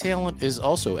employees, new talent is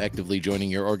also actively joining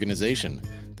your organization.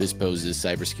 This poses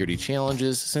cybersecurity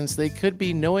challenges since they could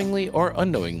be knowingly or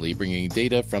unknowingly bringing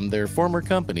data from their former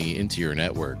company into your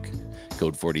network.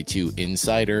 Code 42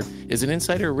 Insider is an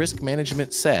insider risk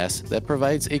management SaaS that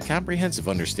provides a comprehensive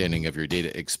understanding of your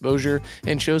data exposure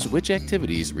and shows which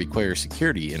activities require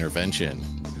security intervention.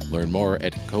 Learn more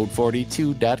at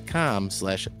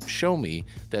code42.com/showme.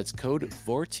 That's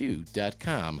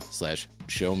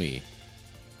code42.com/showme.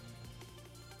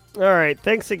 All right.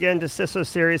 Thanks again to CISO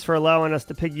Series for allowing us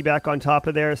to piggyback on top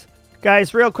of theirs.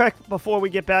 Guys, real quick, before we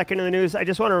get back into the news, I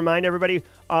just want to remind everybody,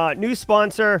 new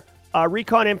sponsor,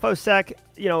 Recon InfoSec.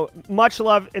 Much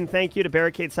love and thank you to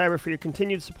Barricade Cyber for your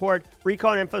continued support.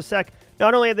 Recon InfoSec,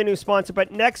 not only the new sponsor,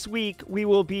 but next week we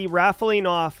will be raffling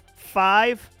off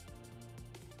 5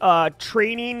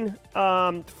 training,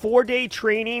 4-day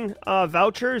training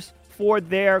vouchers for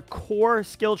their core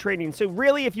skill training. So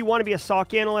really, if you want to be a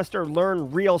SOC analyst or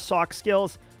learn real SOC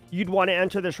skills, you'd want to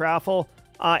enter this raffle.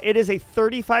 It is a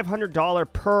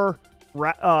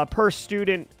 $3,500 per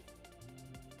student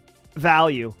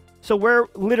value. So we're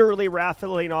literally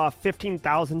raffling off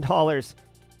 $15,000.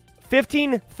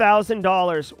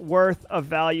 $15,000 worth of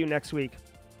value next week.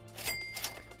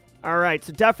 All right,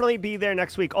 so definitely be there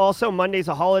next week. Also, Monday's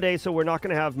a holiday, so we're not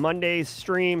going to have Monday's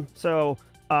stream. So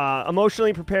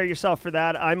emotionally prepare yourself for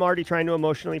that. I'm already trying to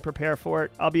emotionally prepare for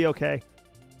it. I'll be okay.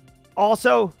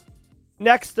 Also,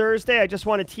 next Thursday, I just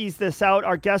want to tease this out.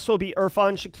 Our guest will be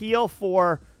Irfan Shakil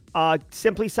for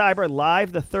Simply Cyber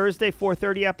Live, the Thursday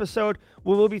 4:30 episode.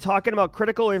 We will be talking about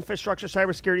critical infrastructure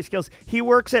cybersecurity skills. He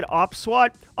works at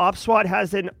OpSWAT. OpSWAT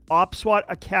has an OpSWAT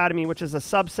Academy, which is a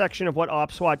subsection of what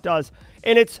OpSWAT does.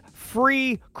 And it's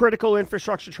free critical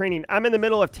infrastructure training. I'm in the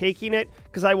middle of taking it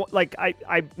because I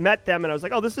met them and I was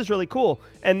like, oh, this is really cool.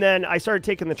 And then I started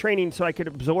taking the training so I could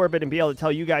absorb it and be able to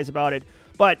tell you guys about it.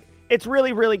 But it's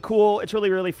really, really cool. It's really,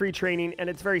 really free training, and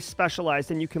it's very specialized,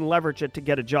 and you can leverage it to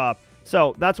get a job.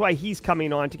 So that's why he's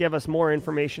coming on, to give us more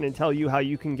information and tell you how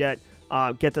you can get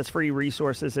this free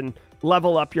resources and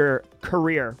level up your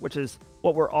career, which is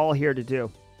what we're all here to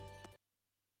do.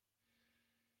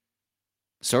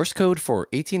 Source code for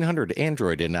 1,800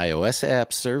 Android and iOS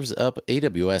apps serves up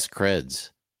AWS creds.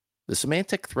 The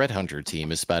Symantec Threat Hunter team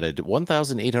has spotted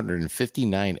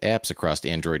 1,859 apps across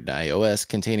Android and iOS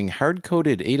containing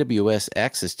hard-coded AWS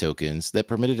access tokens that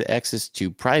permitted access to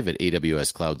private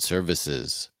AWS cloud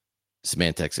services.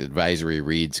 Symantec's advisory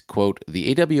reads, quote,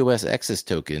 the AWS access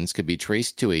tokens could be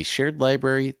traced to a shared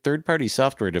library, third-party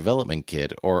software development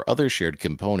kit, or other shared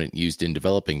component used in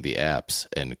developing the apps,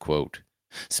 end quote.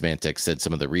 Symantec said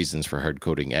some of the reasons for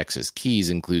hard-coding access keys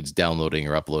includes downloading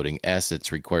or uploading assets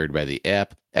required by the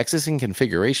app, accessing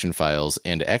configuration files,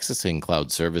 and accessing cloud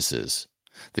services.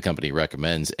 The company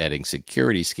recommends adding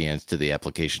security scans to the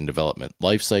application development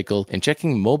lifecycle and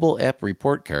checking mobile app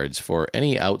report cards for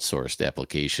any outsourced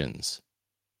applications.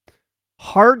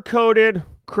 Hard-coded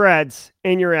creds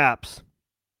in your apps.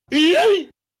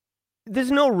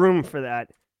 There's no room for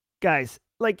that. Guys,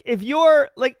 if you're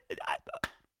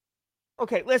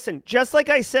okay, listen, just like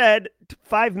I said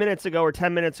 5 minutes ago or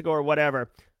 10 minutes ago or whatever,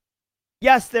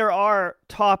 yes, there are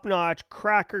top-notch,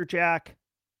 crackerjack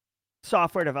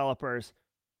software developers,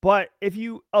 but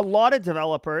a lot of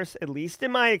developers, at least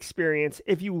in my experience,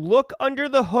 if you look under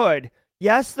the hood,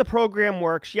 yes, the program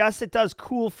works, yes, it does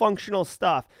cool functional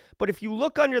stuff, but if you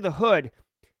look under the hood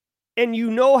and you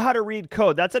know how to read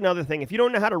code, that's another thing. If you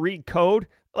don't know how to read code,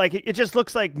 it just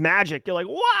looks like magic. You're like,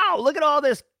 wow, look at all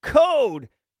this code.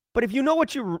 But if you know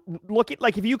what you look at,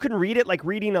 if you can read it like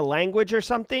reading a language or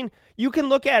something, you can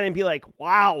look at it and be like,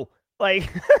 wow,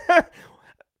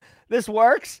 this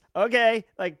works. Okay,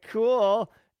 cool.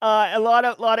 A lot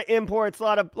of imports, a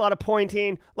lot of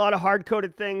pointing, a lot of hard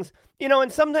coded things.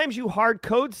 And sometimes you hard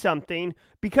code something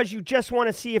because you just want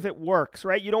to see if it works,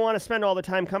 right? You don't want to spend all the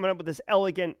time coming up with this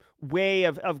elegant way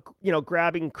of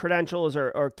grabbing credentials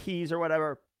or keys or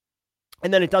whatever.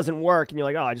 And then it doesn't work, and you're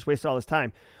like, oh, I just wasted all this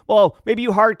time. Well, maybe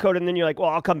you hard code, and then you're like, well,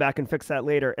 I'll come back and fix that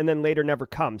later, and then later never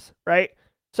comes, right?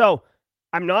 So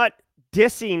I'm not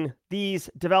dissing these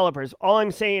developers. All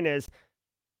I'm saying is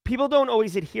people don't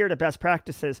always adhere to best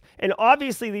practices. And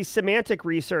obviously, these semantic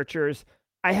researchers,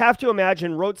 I have to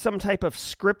imagine, wrote some type of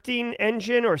scripting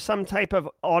engine or some type of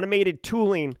automated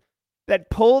tooling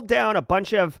that pulled down a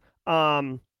bunch of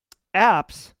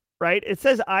apps, right? It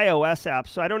says iOS apps,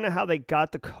 so I don't know how they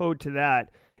got the code to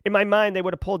that. In my mind, they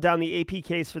would have pulled down the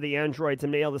APKs for the Androids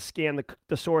and been able to scan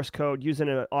the source code using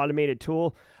an automated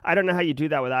tool. I don't know how you do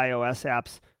that with iOS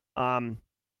apps.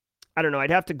 I don't know.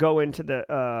 I'd have to go into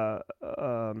the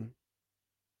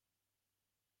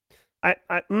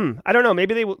I don't know.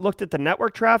 Maybe they looked at the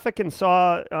network traffic and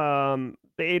saw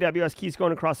the AWS keys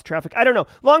going across the traffic. I don't know.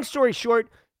 Long story short,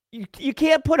 you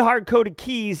can't put hard coded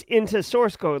keys into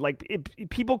source code. Like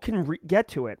people can get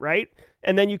to it, right?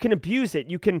 And then you can abuse it.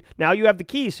 Now you have the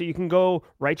keys, so you can go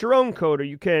write your own code, or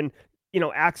you can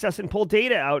access and pull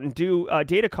data out and do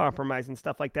data compromise and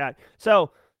stuff like that.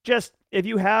 So just if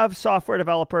you have software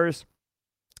developers,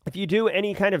 if you do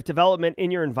any kind of development in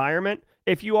your environment,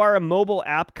 if you are a mobile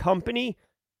app company,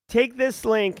 take this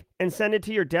link and send it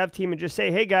to your dev team and just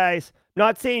say, hey guys,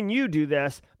 not saying you do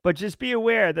this, but just be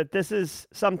aware that this is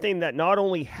something that not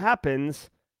only happens,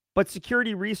 but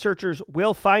security researchers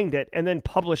will find it and then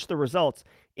publish the results.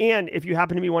 And if you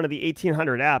happen to be one of the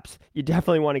 1,800 apps, you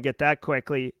definitely want to get that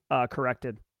quickly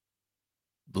corrected.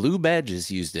 Blue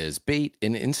badges used as bait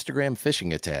in Instagram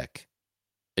phishing attack.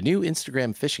 A new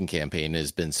Instagram phishing campaign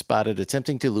has been spotted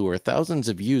attempting to lure thousands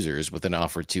of users with an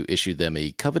offer to issue them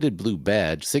a coveted blue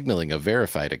badge signaling a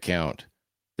verified account.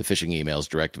 The phishing emails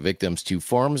direct victims to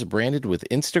forms branded with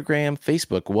Instagram,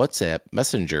 Facebook, WhatsApp,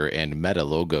 Messenger, and Meta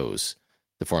logos.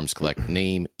 The forms collect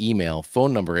name, email,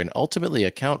 phone number, and ultimately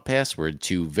account password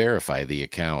to verify the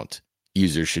account.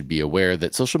 Users should be aware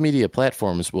that social media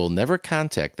platforms will never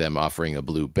contact them offering a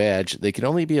blue badge. They can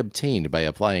only be obtained by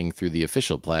applying through the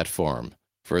official platform.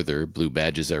 Further, blue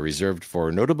badges are reserved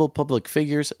for notable public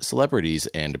figures, celebrities,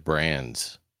 and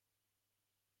brands.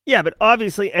 Yeah, but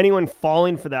obviously anyone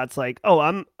falling for that's like, oh,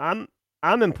 I'm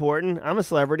important. I'm a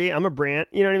celebrity. I'm a brand.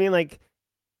 You know what I mean? Like,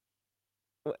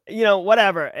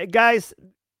 whatever. Guys,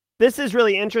 this is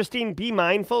really interesting. Be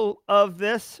mindful of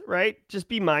this, right? Just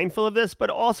be mindful of this, but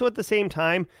also at the same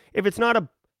time, if it's not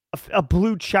a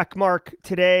blue check mark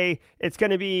today, it's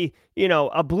going to be,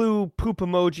 a blue poop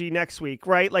emoji next week,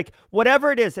 right? Like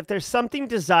whatever it is, if there's something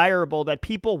desirable that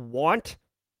people want,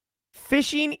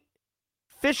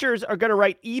 fishers are going to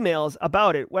write emails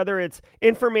about it, whether it's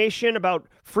information about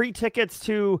free tickets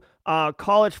to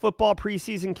college football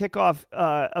preseason kickoff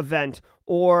event,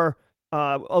 or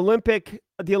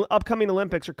the upcoming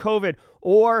Olympics, or COVID,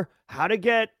 or how to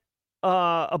get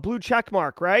a blue check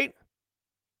mark, right?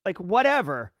 Like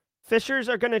whatever. Fishers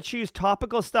are going to choose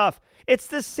topical stuff. It's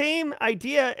the same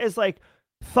idea as like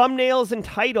thumbnails and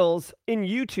titles in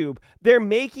YouTube. They're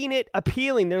making it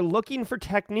appealing. They're looking for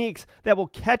techniques that will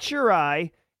catch your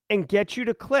eye and get you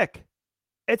to click.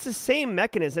 It's the same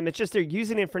mechanism. It's just they're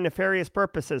using it for nefarious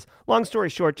purposes. Long story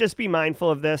short, just be mindful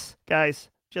of this, guys.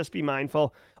 Just be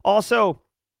mindful. Also,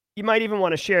 you might even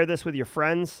want to share this with your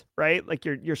friends, right? Like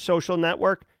your social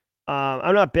network.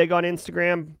 I'm not big on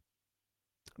Instagram,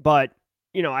 but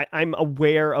I'm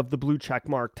aware of the blue check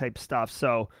mark type stuff.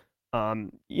 So,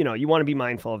 you want to be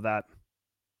mindful of that.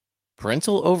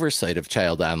 Parental oversight of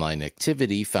child online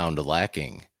activity found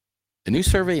lacking. A new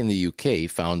survey in the UK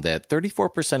found that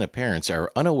 34% of parents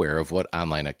are unaware of what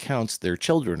online accounts their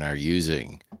children are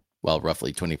using. While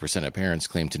roughly 20% of parents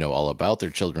claim to know all about their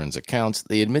children's accounts,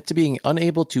 they admit to being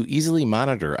unable to easily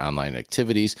monitor online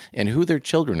activities and who their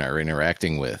children are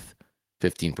interacting with.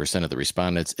 15% of the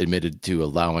respondents admitted to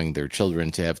allowing their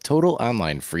children to have total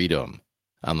online freedom.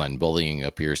 Online bullying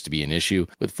appears to be an issue,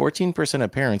 with 14%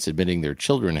 of parents admitting their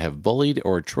children have bullied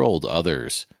or trolled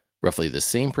others. Roughly the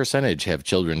same percentage have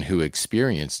children who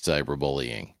experienced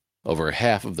cyberbullying. Over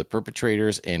half of the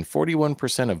perpetrators and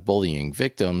 41% of bullying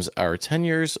victims are 10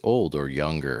 years old or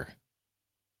younger.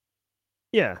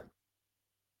 Yeah.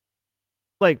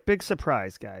 Like, big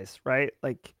surprise, guys, right?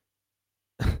 Like,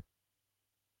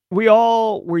 we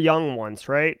all were young once,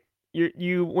 right?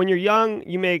 You when you're young,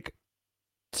 you make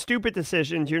stupid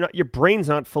decisions. Your brain's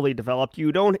not fully developed.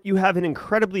 You have an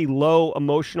incredibly low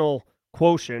emotional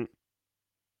quotient.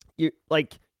 You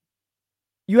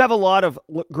have a lot of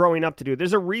growing up to do.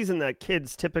 There's a reason that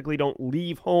kids typically don't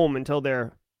leave home until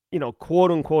they're,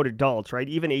 quote unquote adults, right?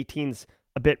 Even 18's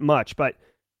a bit much, but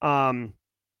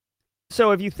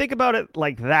so if you think about it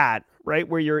like that, right,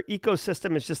 where your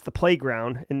ecosystem is just the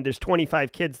playground and there's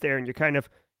 25 kids there, and you're kind of,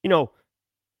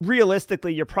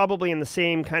 realistically, you're probably in the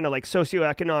same kind of like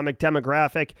socioeconomic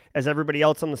demographic as everybody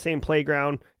else on the same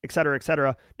playground, et cetera, et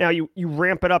cetera. Now you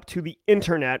ramp it up to the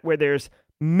internet, where there's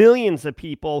millions of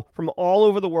people from all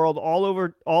over the world,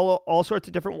 all sorts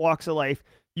of different walks of life.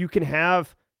 You can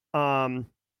have,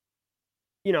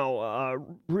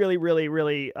 really, really,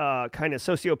 really kind of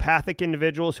sociopathic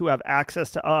individuals who have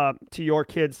access to your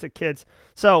kids,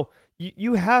 So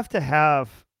you have to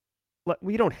have.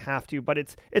 We don't have to, but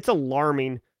it's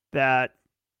alarming that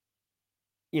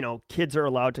kids are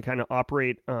allowed to kind of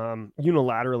operate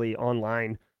unilaterally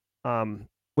online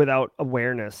without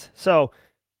awareness. So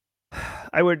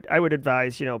I would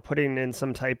advise putting in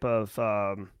some type of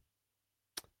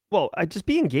just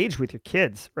be engaged with your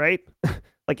kids, right?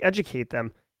 Like educate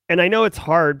them. And I know it's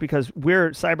hard because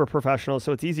we're cyber professionals,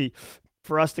 so it's easy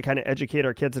for us to kind of educate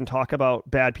our kids and talk about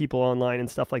bad people online and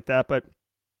stuff like that. But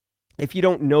if you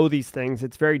don't know these things,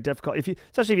 it's very difficult.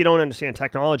 Especially if you don't understand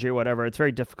technology or whatever, it's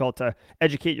very difficult to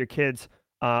educate your kids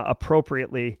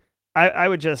appropriately. I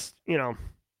would just, yeah,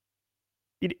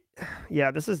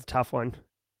 this is a tough one.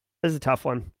 This is a tough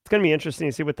one. It's going to be interesting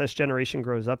to see what this generation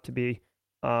grows up to be,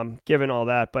 given all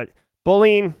that. But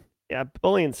bullying, yeah,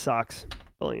 bullying sucks.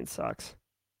 Bullying sucks.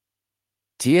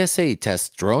 TSA tests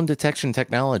drone detection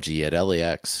technology at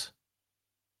LAX.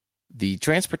 The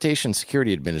Transportation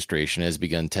Security Administration has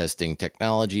begun testing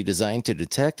technology designed to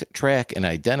detect, track, and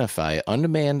identify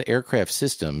unmanned aircraft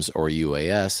systems, or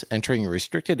UAS, entering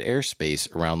restricted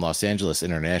airspace around Los Angeles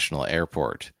International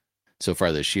Airport. So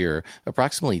far this year,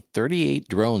 approximately 38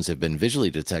 drones have been visually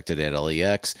detected at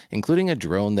LAX, including a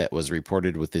drone that was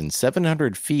reported within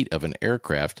 700 feet of an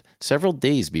aircraft several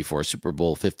days before Super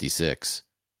Bowl 56.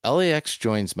 LAX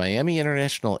joins Miami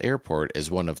International Airport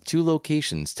as one of 2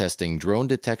 locations testing drone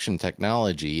detection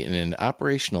technology in an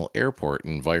operational airport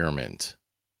environment.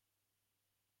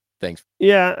 Thanks.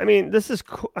 Yeah, I mean, this is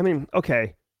cool. I mean,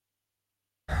 okay.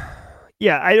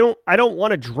 Yeah, I don't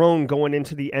want a drone going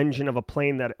into the engine of a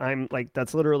plane that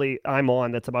that's literally I'm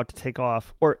on, that's about to take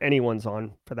off, or anyone's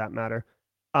on for that matter.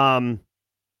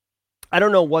 I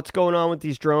don't know what's going on with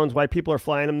these drones, why people are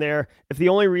flying them there. If the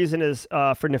only reason is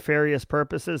for nefarious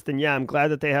purposes, then yeah, I'm glad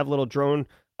that they have little drone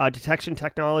detection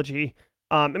technology.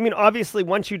 I mean, obviously,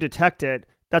 once you detect it,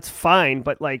 that's fine.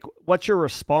 But like, what's your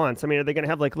response? I mean, are they going to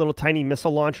have like little tiny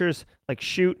missile launchers, like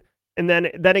shoot, and then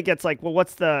it gets like, well,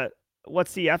 what's the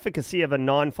efficacy of a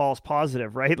non-false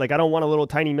positive, right? Like, I don't want a little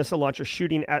tiny missile launcher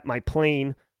shooting at my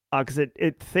plane because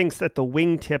it thinks that the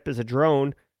wingtip is a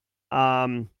drone.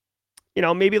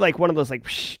 Maybe like one of those like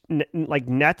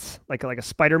nets, like a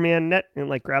Spider-Man net, and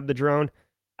like grab the drone.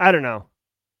 I don't know.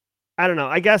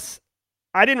 I guess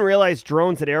I didn't realize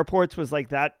drones at airports was like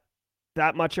that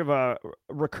much of a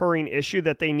recurring issue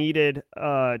that they needed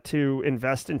to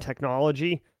invest in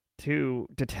technology to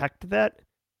detect that.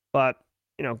 But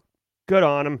good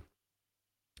on them.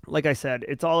 Like I said,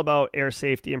 it's all about air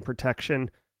safety and protection.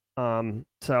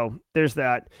 So there's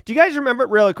that. Do you guys remember,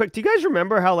 really quick? Do you guys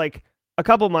remember how like a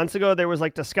couple months ago there was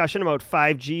like discussion about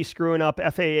 5G screwing up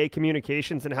FAA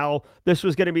communications and how this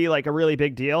was going to be like a really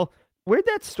big deal? Where'd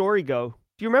that story go?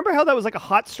 Do you remember how that was like a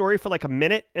hot story for like a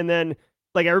minute and then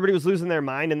like everybody was losing their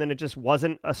mind and then it just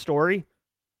wasn't a story?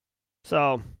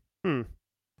 So, All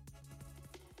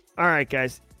right,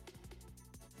 guys.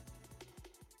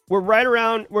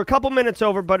 We're a couple minutes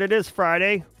over, but it is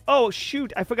Friday. Oh,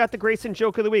 shoot. I forgot the Grayson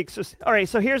joke of the week. All right,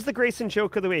 so here's the Grayson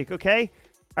joke of the week, okay?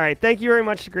 All right, thank you very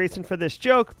much to Grayson for this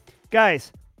joke.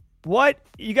 Guys,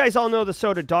 you guys all know the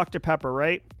soda Dr. Pepper,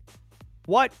 right?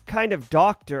 What kind of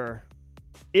doctor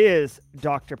is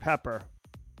Dr. Pepper?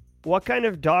 What kind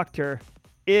of doctor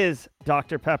is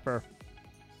Dr. Pepper?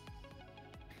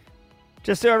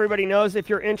 Just so everybody knows, if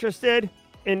you're interested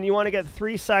and you want to get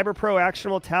 3 Cyber Pro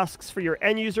actionable tasks for your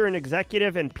end user and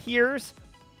executive and peers,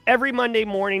 every Monday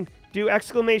morning, do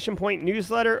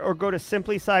 !newsletter or go to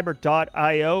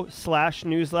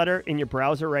simplycyber.io/newsletter in your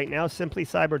browser right now,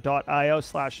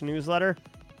 simplycyber.io/newsletter.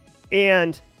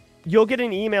 And you'll get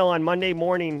an email on Monday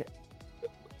morning,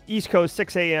 East Coast,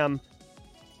 6 a.m.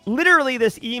 Literally,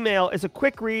 this email is a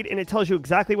quick read and it tells you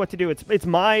exactly what to do. It's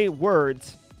my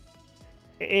words.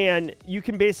 And you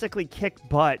can basically kick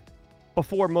butt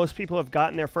before most people have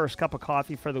gotten their first cup of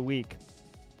coffee for the week.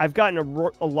 There's gotten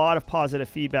a lot of positive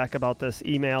feedback about this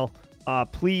email.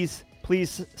 Please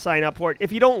sign up for it.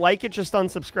 If you don't like it, just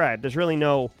unsubscribe. There's really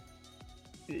no,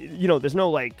 there's no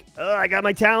like, oh, I got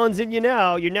my talons in you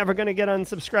now. You're never going to get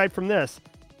unsubscribed from this.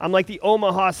 I'm like the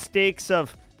Omaha Steaks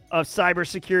of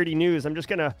cybersecurity news. I'm just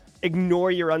going to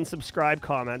ignore your unsubscribe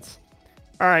comments.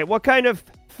 All right. What kind of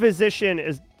physician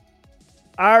is...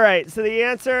 All right. So the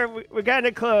answer, we're kind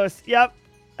of close. Yep.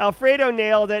 Alfredo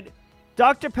nailed it.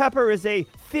 Dr. Pepper is a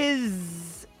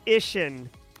physician.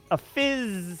 A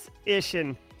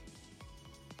physician.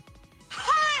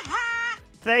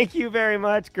 Thank you very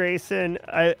much, Grayson.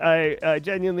 I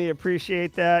genuinely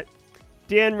appreciate that.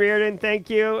 Dan Reardon, thank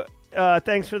you.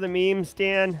 Thanks for the memes,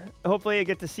 Dan. Hopefully I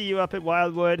get to see you up at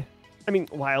Deadwood.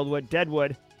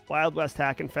 Wild West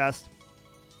Hackin' Fest.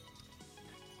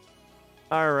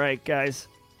 All right, guys.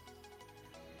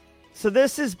 So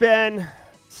this has been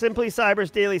Simply Cyber's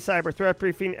Daily Cyber Threat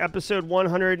Briefing, episode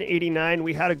 189.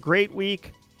 We had a great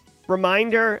week.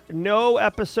 Reminder, no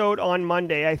episode on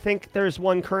Monday. I think there's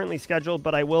one currently scheduled,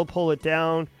 but I will pull it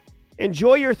down.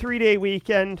 Enjoy your 3-day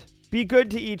weekend. Be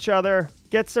good to each other.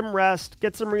 get some rest,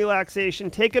 get some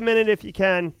relaxation. Take a minute if you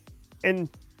can, and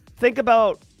think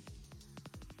about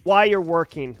why you're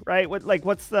working, right?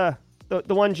 What's the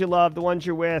ones you love, the ones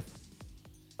you're with.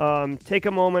 Take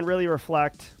a moment, really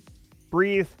reflect,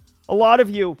 breathe. A lot of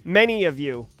you, many of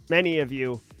you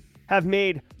have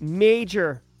made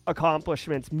major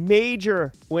accomplishments,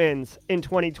 major wins in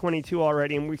 2022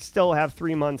 already, and we still have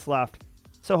 3 months left.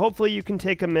 So hopefully you can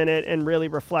take a minute and really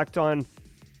reflect on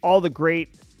all the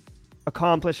great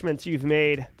accomplishments you've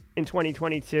made in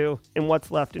 2022 and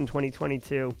what's left in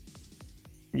 2022.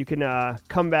 You can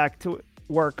come back to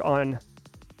work on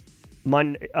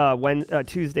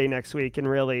Tuesday next week and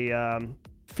really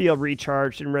feel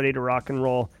recharged and ready to rock and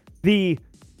roll. The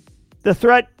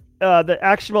threat, the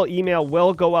actionable email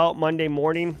will go out Monday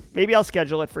morning. Maybe I'll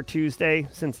schedule it for Tuesday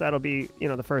since that'll be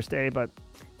the first day, but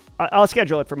I'll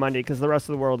schedule it for Monday because the rest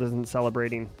of the world isn't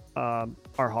celebrating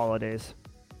our holidays.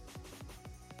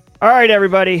 All right,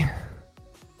 everybody.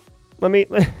 Let me.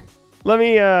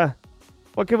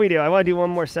 What can we do? I want to do one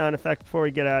more sound effect before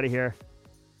we get out of here.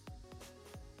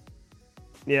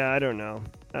 Yeah, I don't know.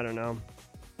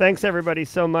 Thanks everybody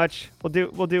so much.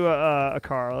 We'll do a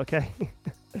Carl, okay?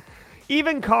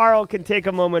 Even Carl can take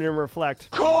a moment and reflect.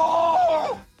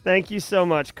 Carl! Thank you so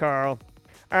much, Carl.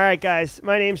 All right, guys.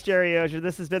 My name's Jerry Ozier.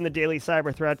 This has been the Daily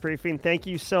Cyber Threat Briefing. Thank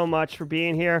you so much for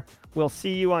being here. We'll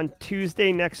see you on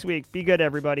Tuesday next week. Be good,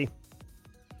 everybody.